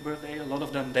 20th birthday, a lot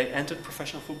of them, they entered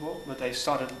professional football, but they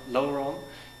started lower on,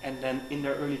 and then in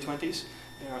their early 20s,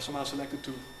 they are somehow selected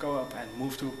to go up and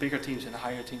move to bigger teams and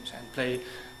higher teams and play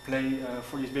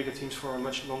for these bigger teams for a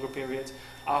much longer period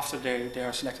after they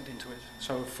are selected into it.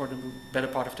 So for the better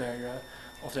part of their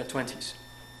 20s. If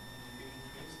you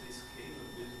increase the scale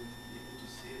of this, we should be able to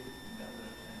see it better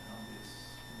and how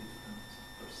these different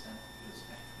percentages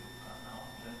actually pan out.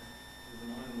 Then it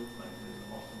will only look like there's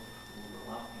a lot of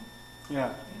overlapping.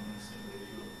 Yeah. And so if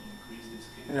you increase the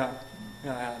scale, Yeah.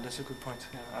 Yeah, that's a good point.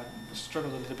 Yeah, I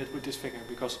struggled a little bit with this figure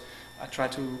because I try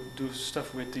to do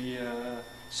stuff with the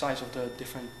size of the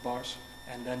different bars,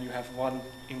 and then you have one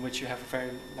in which you have how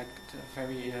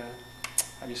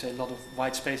do you say, a lot of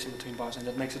white space in between bars, and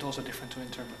that makes it also different to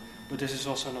interpret. But this is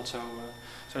also not so.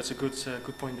 So it's a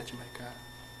good point that you make.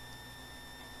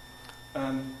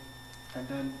 And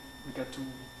then we get to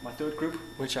my third group,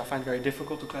 which I find very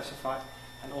difficult to classify.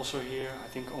 And also here, I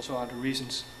think also are the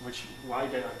reasons why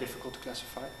they are difficult to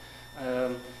classify.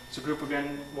 It's a group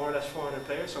again, more or less 400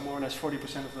 players, so more or less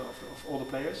 40% of all the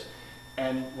players.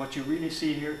 And what you really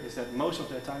see here is that most of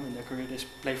their time in their career they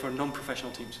play for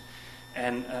non-professional teams.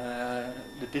 And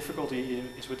the difficulty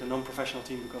is with the non-professional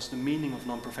team because the meaning of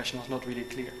non-professional is not really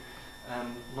clear.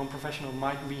 Non-professional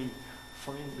might mean,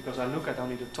 because I look at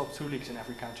only the top 2 leagues in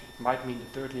every country, it might mean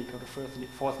the 3rd league or the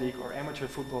 4th league or amateur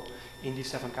football in these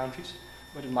 7 countries.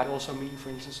 But it might also mean, for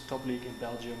instance, the top league in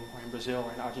Belgium or in Brazil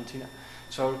or in Argentina.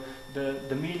 So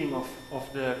the meaning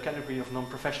of the category of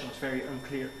non-professional is very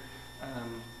unclear.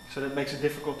 So that makes it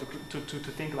difficult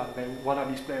to think about, okay, what are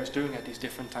these players doing at these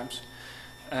different times?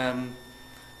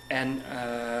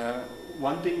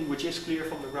 One thing which is clear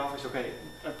from the graph is, okay,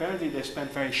 apparently they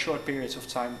spent very short periods of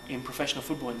time in professional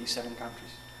football in these 7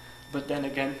 countries. But then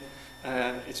again,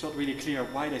 it's not really clear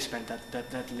why they spent that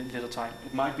little time.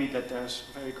 It might be that there's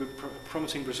a very good,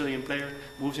 promising Brazilian player,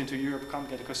 moves into Europe, can't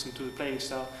get accustomed to the playing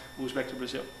style, moves back to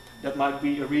Brazil. That might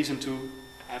be a reason to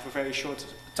have a very short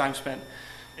time span.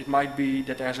 It might be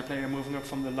that there's a player moving up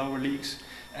from the lower leagues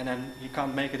and then he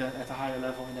can't make it at a higher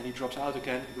level and then he drops out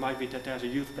again. It might be that there's a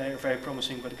youth player, very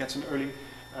promising, but gets an early,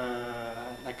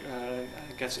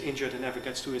 gets injured and never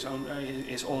gets to his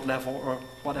old level or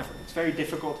whatever. It's very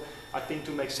difficult, I think,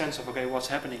 to make sense of, okay, what's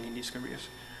happening in these careers.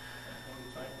 Have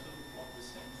you tried to plot the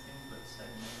same thing but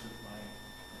segmented by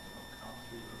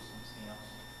country or something else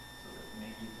so that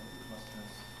maybe the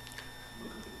robustness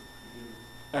look a bit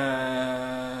clearer?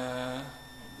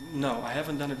 No, I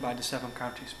haven't done it by the 7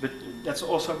 countries, but that's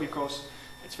also because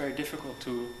it's very difficult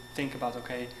to think about,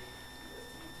 okay,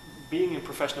 being in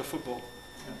professional football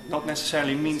not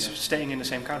necessarily means staying in the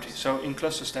same country. So in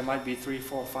clusters there might be 3,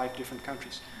 4, 5 different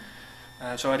countries.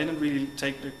 So I didn't really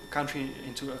take the country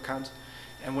into account.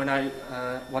 And what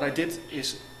I did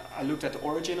is I looked at the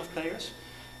origin of players,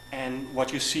 and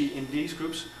what you see in these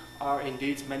groups are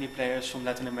indeed many players from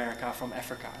Latin America, from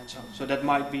Africa, and so on. So that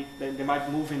might be, they might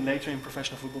move in later in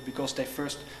professional football because they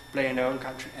first play in their own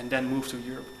country and then move to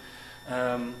Europe. So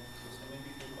maybe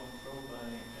you can control by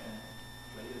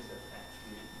players that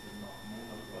actually did not move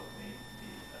abroad,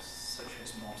 maybe such a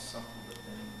small sample, but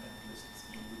then at least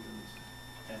you wouldn't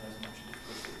have as much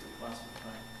difficulty to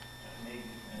classify. Maybe.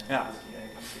 Yeah. Because,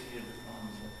 I can see here the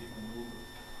problems that people move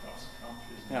across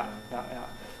countries. Yeah. That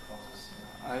causes.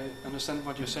 I understand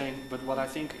what you're saying, but what I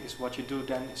think is what you do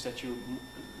then is that you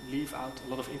leave out a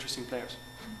lot of interesting players.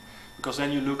 Because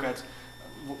then you look at,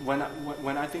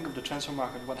 when I think of the transfer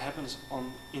market, what happens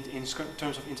in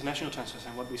terms of international transfers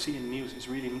and what we see in the news is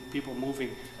really people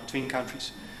moving between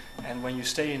countries. And when you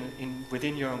stay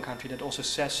within your own country, that also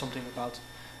says something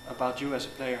about you as a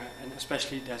player, and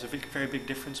especially there's a very big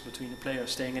difference between a player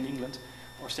staying in England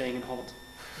or staying in Holland.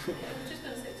 I was just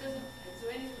going to say, is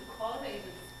there any sort of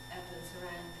qualitative evidence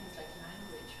around things like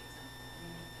language, for example? I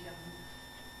mean,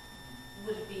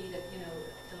 would it be that,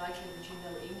 the likelihood that you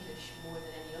know English more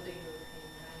than any other European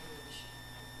language,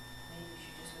 maybe you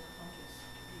should just look at countries,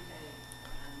 UK,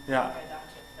 and compare that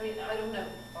to, I mean, I don't know,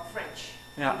 or French.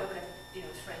 Yeah. You look at,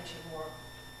 French and more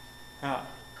Yeah.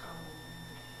 common.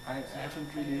 I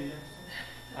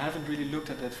haven't really looked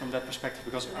at it from that perspective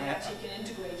because So they actually can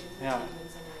integrate into the team in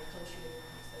some way, culturally or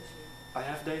socially. I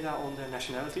have data on their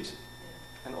nationalities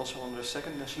and also on their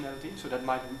second nationality, so that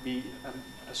might be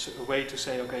a way to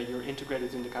say, okay, you're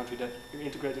integrated in the country, that you're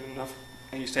integrated enough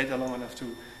and you stayed there long enough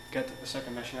to get a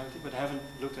second nationality, but I haven't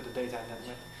looked at the data in that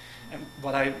way. And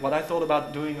what I thought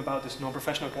about doing about this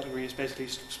non-professional category is basically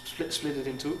split it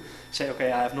in two. Say,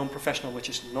 okay, I have non-professional, which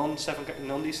is non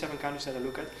these 7 countries that I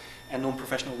look at, and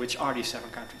non-professional, which are these 7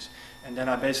 countries. And then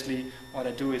what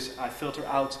I do is I filter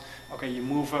out, okay, you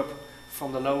move up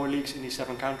from the lower leagues in these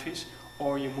 7 countries,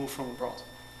 or you move from abroad.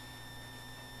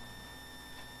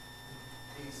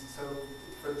 So,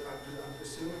 I'm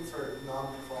presuming for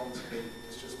non-performance league,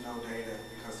 there's just no data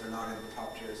because they're not in the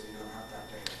top tiers, so you don't have that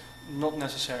data. Not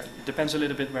necessarily. It depends a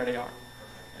little bit where they are.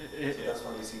 Okay. So that's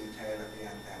why we see the tail at the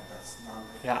end then. That's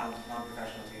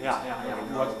non-professional teams.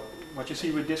 Yeah. What you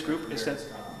see with this group is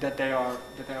that they are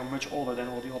much older than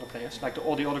all the other players. Like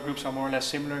all the other groups are more or less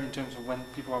similar in terms of when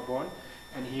people are born.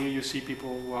 And here you see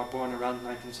people who are born around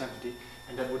 1970,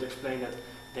 and that would explain that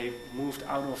they moved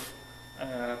out of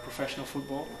professional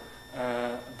football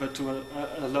but to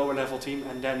a lower level team,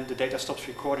 and then the data stops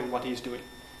recording what he's doing.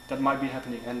 That might be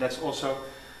happening, and that's also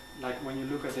like when you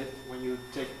look at it, when you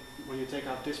take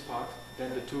out this part,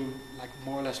 then the two like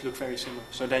more or less look very similar.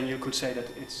 So then you could say that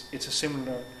it's a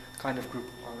similar kind of group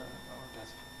or that.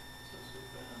 So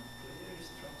if player is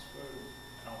transferred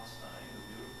outside of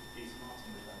Europe, he's not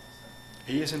in the data set.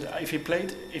 He isn't. If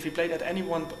he played at any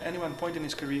one point in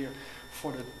his career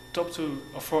for the top two,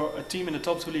 or for a team in the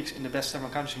top two leagues in the best 7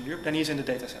 countries in Europe, then he's in the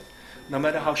data set, no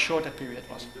matter how short that period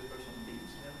was. If the person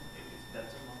leaves, then if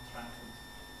that's not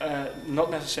tracked.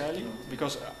 Not necessarily,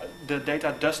 because the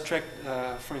data does track,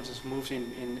 for instance, moves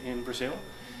in Brazil,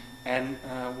 and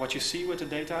what you see with the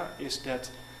data is that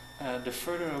the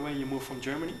further away you move from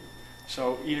Germany,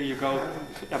 so either you go,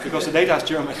 because the data is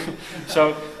German,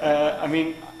 so I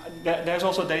mean, there's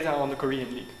also data on the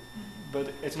Korean league,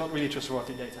 but it's not really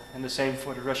trustworthy data, and the same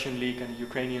for the Russian league and the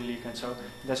Ukrainian league, and so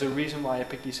there's a reason why I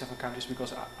picked these 7 countries,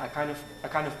 because I kind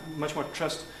of much more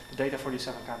trust the data for these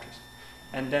 7 countries.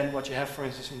 And then what you have, for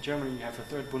instance, in Germany, you have the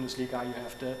third Bundesliga, you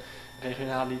have the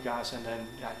Regionalligas, and then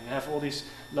you have all these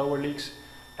lower leagues,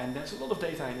 and there's a lot of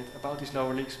data in it about these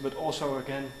lower leagues. But also,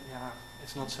 again,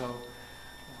 it's not so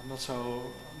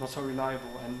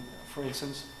reliable. And for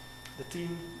instance, the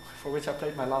team for which I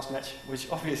played my last match, which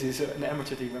obviously is an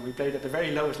amateur team, and we played at the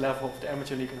very lowest level of the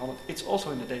amateur league in Holland, it's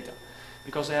also in the data,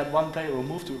 because they had one player who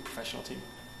moved to a professional team.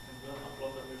 You will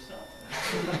upload them yourself.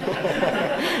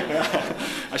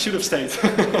 I should have stayed.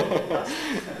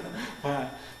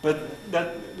 But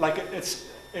that, like,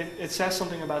 it says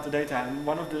something about the data, and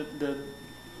one of the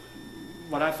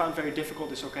what I found very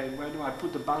difficult is, okay, where do I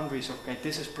put the boundaries of, okay,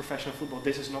 this is professional football,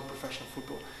 this is not professional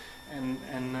football, and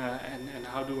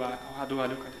how do I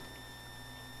look at it?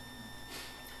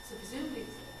 So presumably,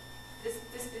 this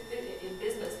in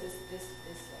business, this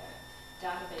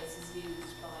database is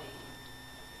used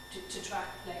to track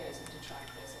players and to track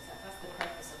this. That's the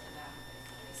purpose of the database,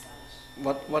 that they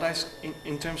sell it.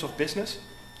 In terms of business,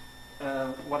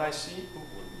 what I see,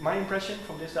 my impression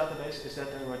from this database is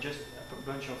that there were just a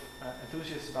bunch of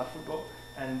enthusiasts about football,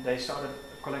 and they started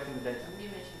collecting the data. You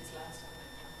mentioned this last time.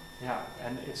 Yeah,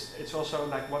 and it's also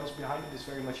like what is behind it is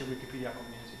very much a Wikipedia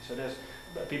community. So there's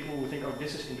people who think, oh,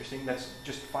 this is interesting, let's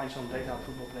just find some data on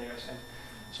football players, and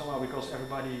somehow because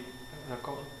everybody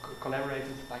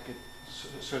collaborated, like it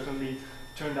certainly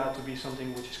turned out to be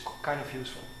something which is kind of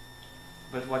useful.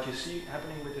 But what you see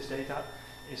happening with this data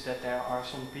is that there are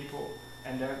some people,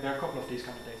 and there are a couple of these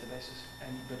kind of databases,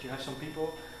 but you have some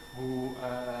people who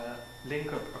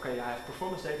link up, okay, I have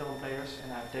performance data on players,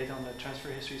 and I have data on their transfer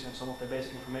histories and some of their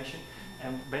basic information,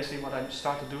 and basically what I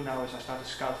start to do now is I start to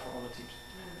scout for other teams.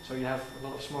 So you have a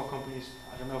lot of small companies,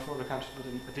 I don't know for other countries, but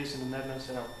at least in the Netherlands,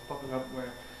 that are popping up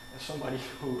where there's somebody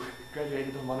who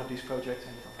graduated on one of these projects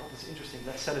and thought, oh, that's interesting,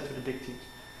 let's sell it to the big teams.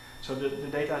 So the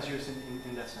data is used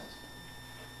in that sense.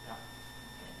 Yeah.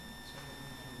 So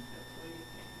in that way,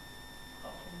 how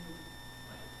can you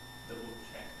double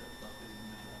check that what is in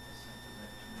the data set is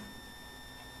actually?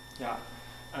 Yeah.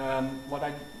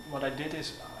 What I did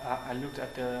is I looked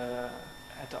at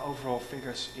the overall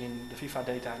figures in the FIFA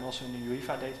data and also in the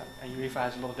UEFA data. And UEFA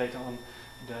has a lot of data on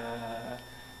the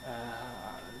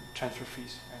transfer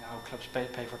fees and how clubs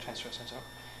pay for transfers and so.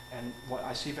 And what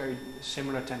I see very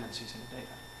similar tendencies in the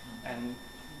data, and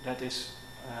that is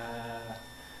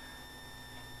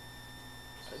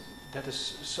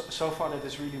so far that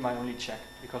is really my only check,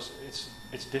 because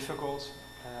it's difficult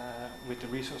with the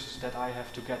resources that I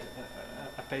have to get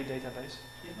a paid database.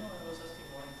 You know, I was asking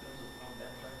more in terms of how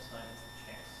that website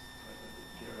checks whether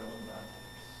their own data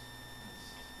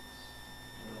is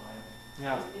reliable.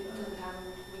 Yeah. It doesn't have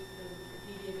with the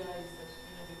Wikipedia guys that,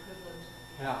 you know, the equivalent.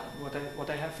 Yeah. What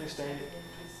they have is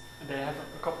they have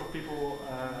a couple of people,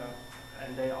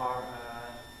 and they are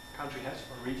country heads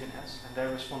or region heads, and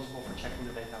they're responsible for checking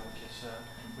the data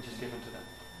which is given to them.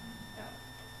 Yeah.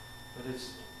 But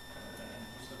it's.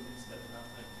 So it's that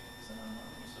not like it's an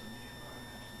anonymous submission, or it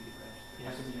has to be registered. You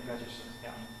have to be registered.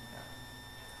 Yeah.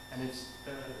 Yeah. And it's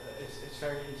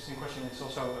very interesting question. It's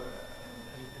also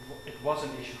it was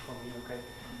an issue for me. Okay,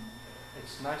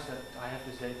 it's nice that I have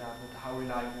this data, but how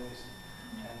reliable is it?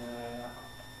 And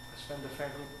I spent a fair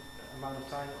good amount of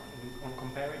time on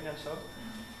comparing them. So,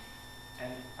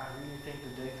 and I really think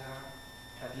the data,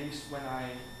 at least when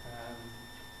I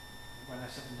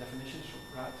set the definitions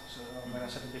right, so when I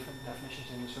set the different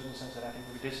definitions in a certain sense that I think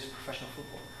this is professional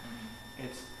football,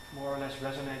 it more or less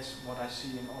resonates what I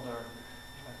see in other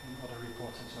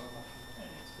reports and so on.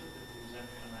 And it's good that the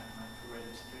exemption for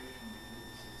registration,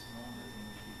 because it's known that in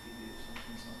Wikipedia if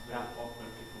something's not very popular,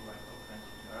 people write all kinds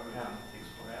of garbage and it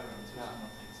takes forever until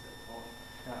someone takes that off.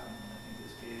 Yeah. And in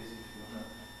this case, if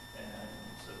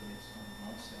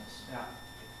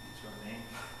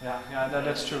Yeah,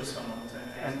 that's true. Someone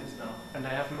And- this down. And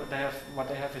what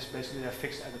they have is basically their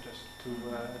fixed editors to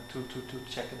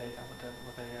check the data what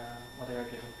they are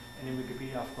given. And in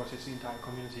Wikipedia, of course, it's the entire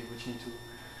community which needs to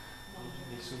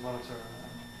monitor.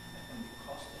 And the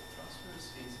cost of transfers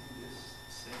is in this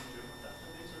same German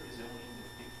database, or is it only in the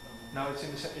fifth one? No, it's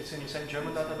in the same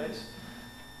German database.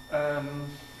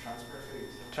 Transfer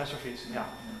fees. Transfer fees, yeah.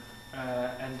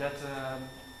 And that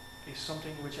is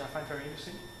something which I find very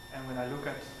interesting. And when I look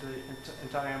at the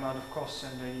entire amount of costs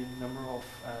and the number of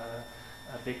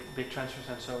big transfers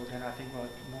and so, then I think what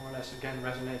more or less again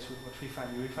resonates with what FIFA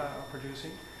and UEFA are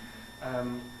producing.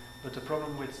 But the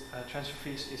problem with transfer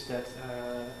fees is that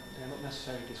they're not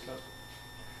necessarily disclosed.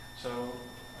 So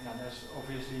there's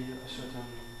obviously a certain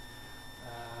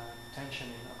tension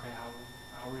in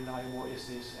how reliable is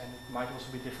this, and it might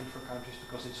also be different for countries,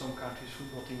 because in some countries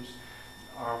football teams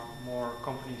are more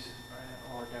companies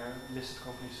or they're listed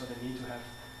companies, so they need to have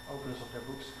openness of their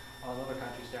books. While in other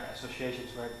countries there are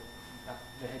associations where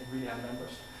they really have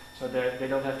members, so they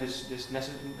don't have this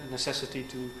necessity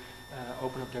to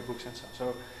open up their books and so on.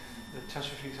 So the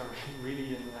transfer fees are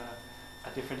really a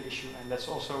different issue, and that's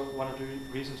also one of the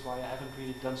reasons why I haven't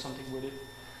really done something with it,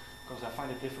 because I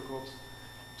find it difficult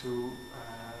to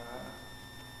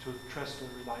trust the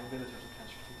reliability of the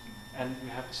transfer fees. And you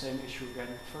have the same issue again.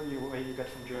 The further away you get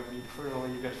from Germany, the further away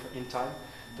you get in time,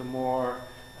 the more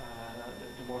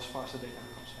sparse the data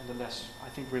becomes, and the less, I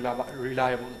think, reliable the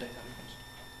data becomes.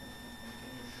 And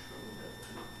can you show that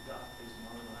the DACH is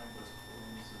not aligned as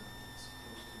close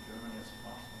to Germany as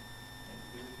possible? And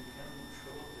if you can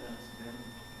show that, then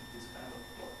this kind of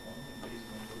plot only based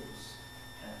on those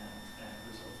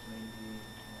results may be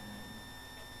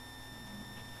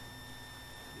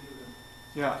clearer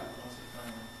Yeah. to classify.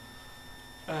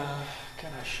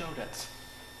 Can I show that?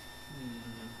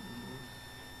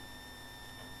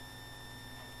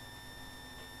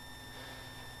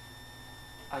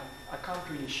 I can't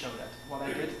really show that. What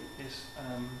I did is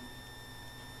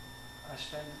I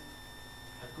spent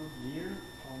a good year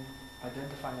on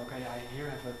identifying, okay, I here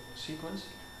have a sequence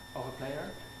of a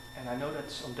player, and I know that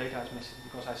some data is missing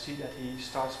because I see that he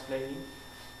starts playing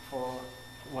for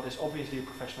what is obviously a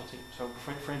professional team. So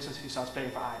for instance, he starts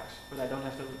playing for Ajax, but I don't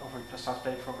have the, or he starts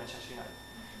playing for Manchester United.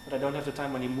 But I don't have the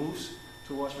time when he moves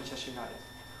towards Manchester United.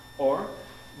 Or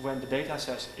when the data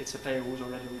says it's a player who's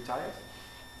already retired,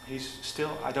 he's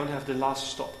still, I don't have the last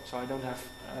stop. So I don't have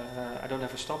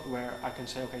a stop where I can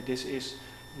say, okay, this is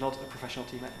not a professional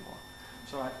team anymore.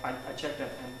 So I check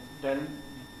that, and then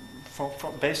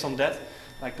based on that,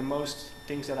 like the most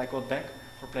things that I got back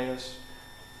for players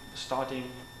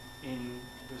starting in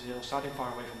Brazil, starting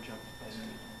far away from Germany,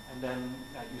 basically. And then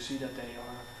you see that they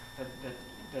are,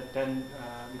 that then,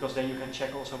 because then you can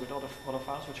check also with other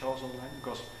files which are also online,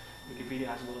 because Wikipedia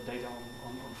has a lot of data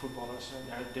on footballers.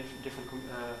 There are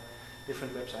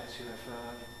different websites. You have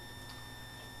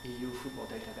EU football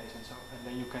database and so, and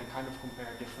then you can kind of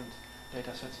compare different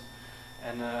data sets.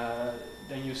 And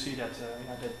then you see that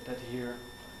that here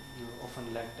you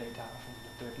often lack data from the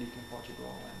third league in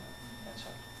Portugal and so.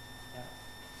 Yeah.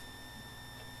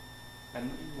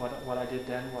 And what I did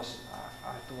then was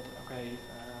I thought, okay,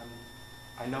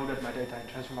 I know that my data in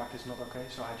Transfermarkt is not okay,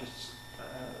 so I just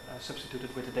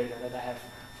substituted with the data that I have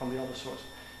from the other source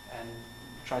and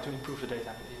try to improve the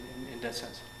data in that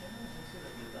sense. Yeah, I can see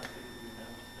that the data we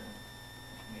have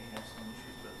may have some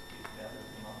issues, but it gathers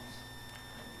the amounts,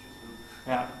 which is good.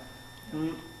 Yeah.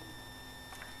 Mm.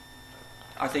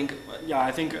 I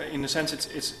think in a sense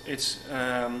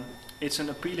it's an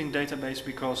appealing database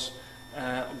because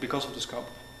of the scope,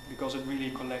 because it really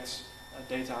collects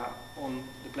data on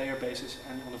the player basis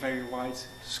and on a very wide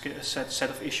set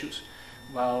of issues.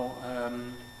 While,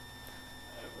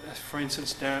 for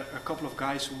instance, there are a couple of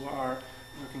guys who are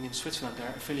working in Switzerland. They're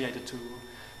affiliated to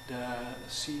the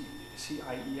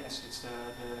CIES. It's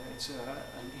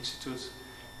an institute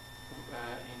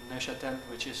in Neuchâtel,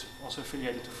 which is also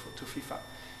affiliated to FIFA.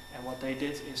 And what they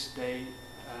did is they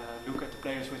look at the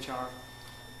players which are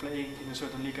playing in a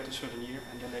certain league at a certain year,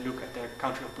 and then they look at their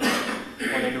country of birth,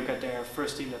 or they look at their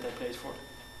first team that they played for.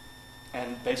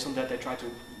 And based on that, they try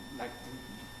to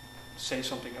say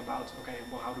something about, okay,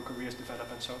 well, how do careers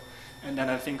develop and so. And then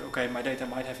I think, okay, my data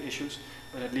might have issues,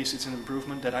 but at least it's an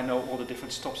improvement that I know all the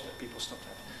different stops that people stopped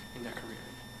at in their career.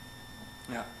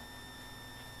 Yeah.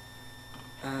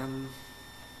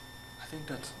 I think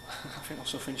that I've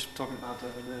also finished talking about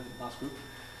the last group.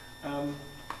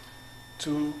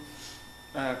 To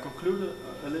conclude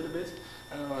a little bit,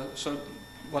 so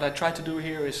what I try to do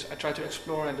here is I try to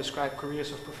explore and describe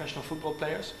careers of professional football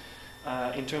players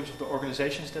in terms of the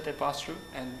organizations that they pass through,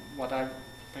 and what I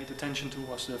paid attention to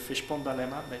was the fish pond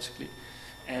dilemma, basically.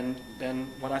 And then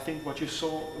what you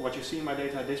see in my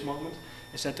data at this moment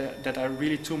is that that are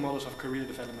really two models of career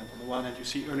development. On the one hand, you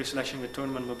see early selection with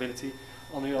tournament mobility.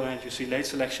 On the other hand, you see late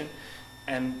selection.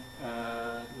 And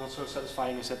not so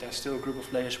satisfying is that there's still a group of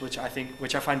players which I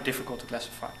find difficult to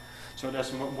classify. So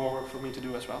there's more work for me to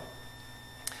do as well.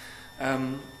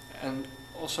 And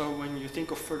also, when you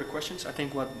think of further questions, I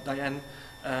think what Diane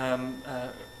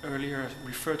earlier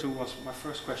referred to was my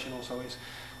first question. Also, is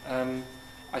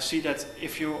I see that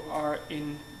if you are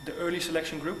in the early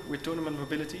selection group with tournament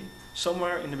mobility,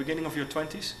 somewhere in the beginning of your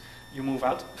 20s, you move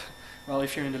out. Well,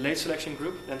 if you're in the late selection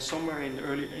group, then somewhere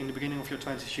in the beginning of your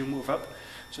 20s, you move up.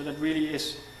 So that really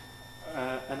is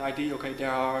an idea. Okay,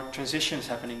 there are transitions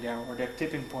happening there, or there are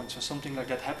tipping points, or something like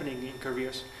that happening in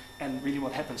careers, and really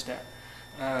what happens there.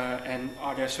 And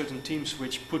are there certain teams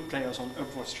which put players on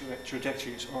upwards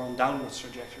trajectories or on downwards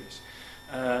trajectories?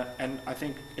 And I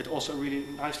think it also really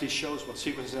nicely shows what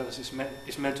sequence analysis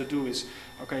is meant to do. Is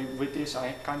okay, with this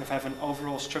I kind of have an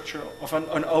overall structure of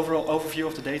an overall overview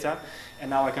of the data, and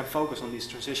now I can focus on these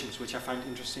transitions, which I find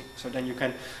interesting. So then you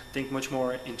can think much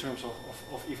more in terms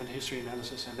of even history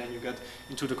analysis, and then you get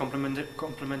into the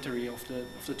complementary of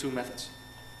the two methods.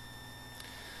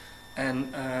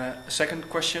 And a second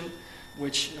question,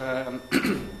 which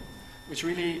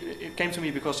really it came to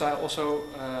me because I also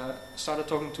started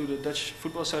talking to the Dutch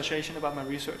Football Association about my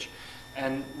research,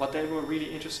 and what they were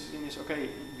really interested in is, okay,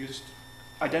 you just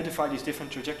identify these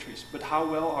different trajectories, but how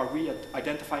well are we at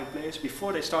identifying players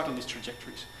before they start on these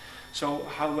trajectories? So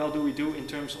how well do we do in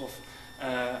terms of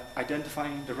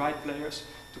identifying the right players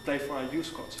to play for our youth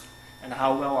squads, and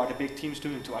how well are the big teams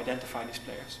doing to identify these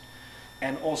players?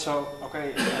 And also,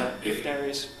 okay, if there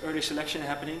is early selection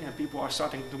happening and people are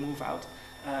starting to move out,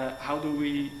 how do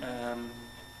we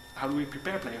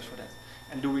prepare players for that?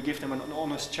 And do we give them an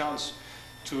honest chance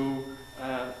to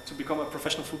become a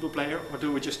professional football player, or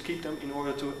do we just keep them in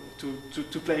order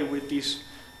to play with these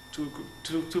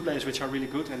two players which are really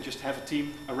good, and just have a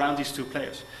team around these two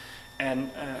players? And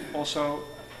also,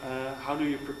 how do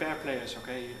you prepare players?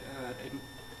 Okay,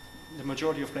 the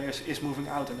majority of players is moving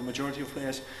out, and the majority of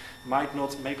players might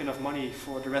not make enough money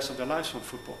for the rest of their lives from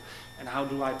football. And how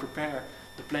do I prepare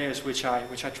the players which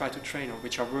I try to train, or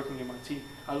which are working in my team?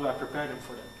 How do I prepare them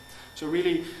for that? So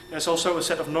really, there's also a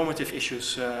set of normative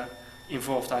issues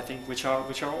involved, I think, which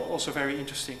are also very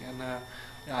interesting. And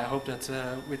I hope that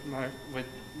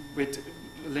with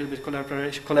a little bit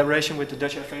collaboration with the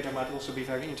Dutch FA, there might also be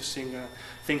very interesting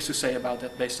things to say about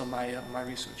that based on my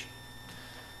research.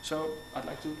 So I'd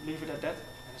like to leave it at that.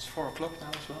 And it's 4 o'clock now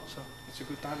as well, so it's a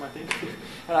good time, I think.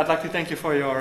 And I'd like to thank you for your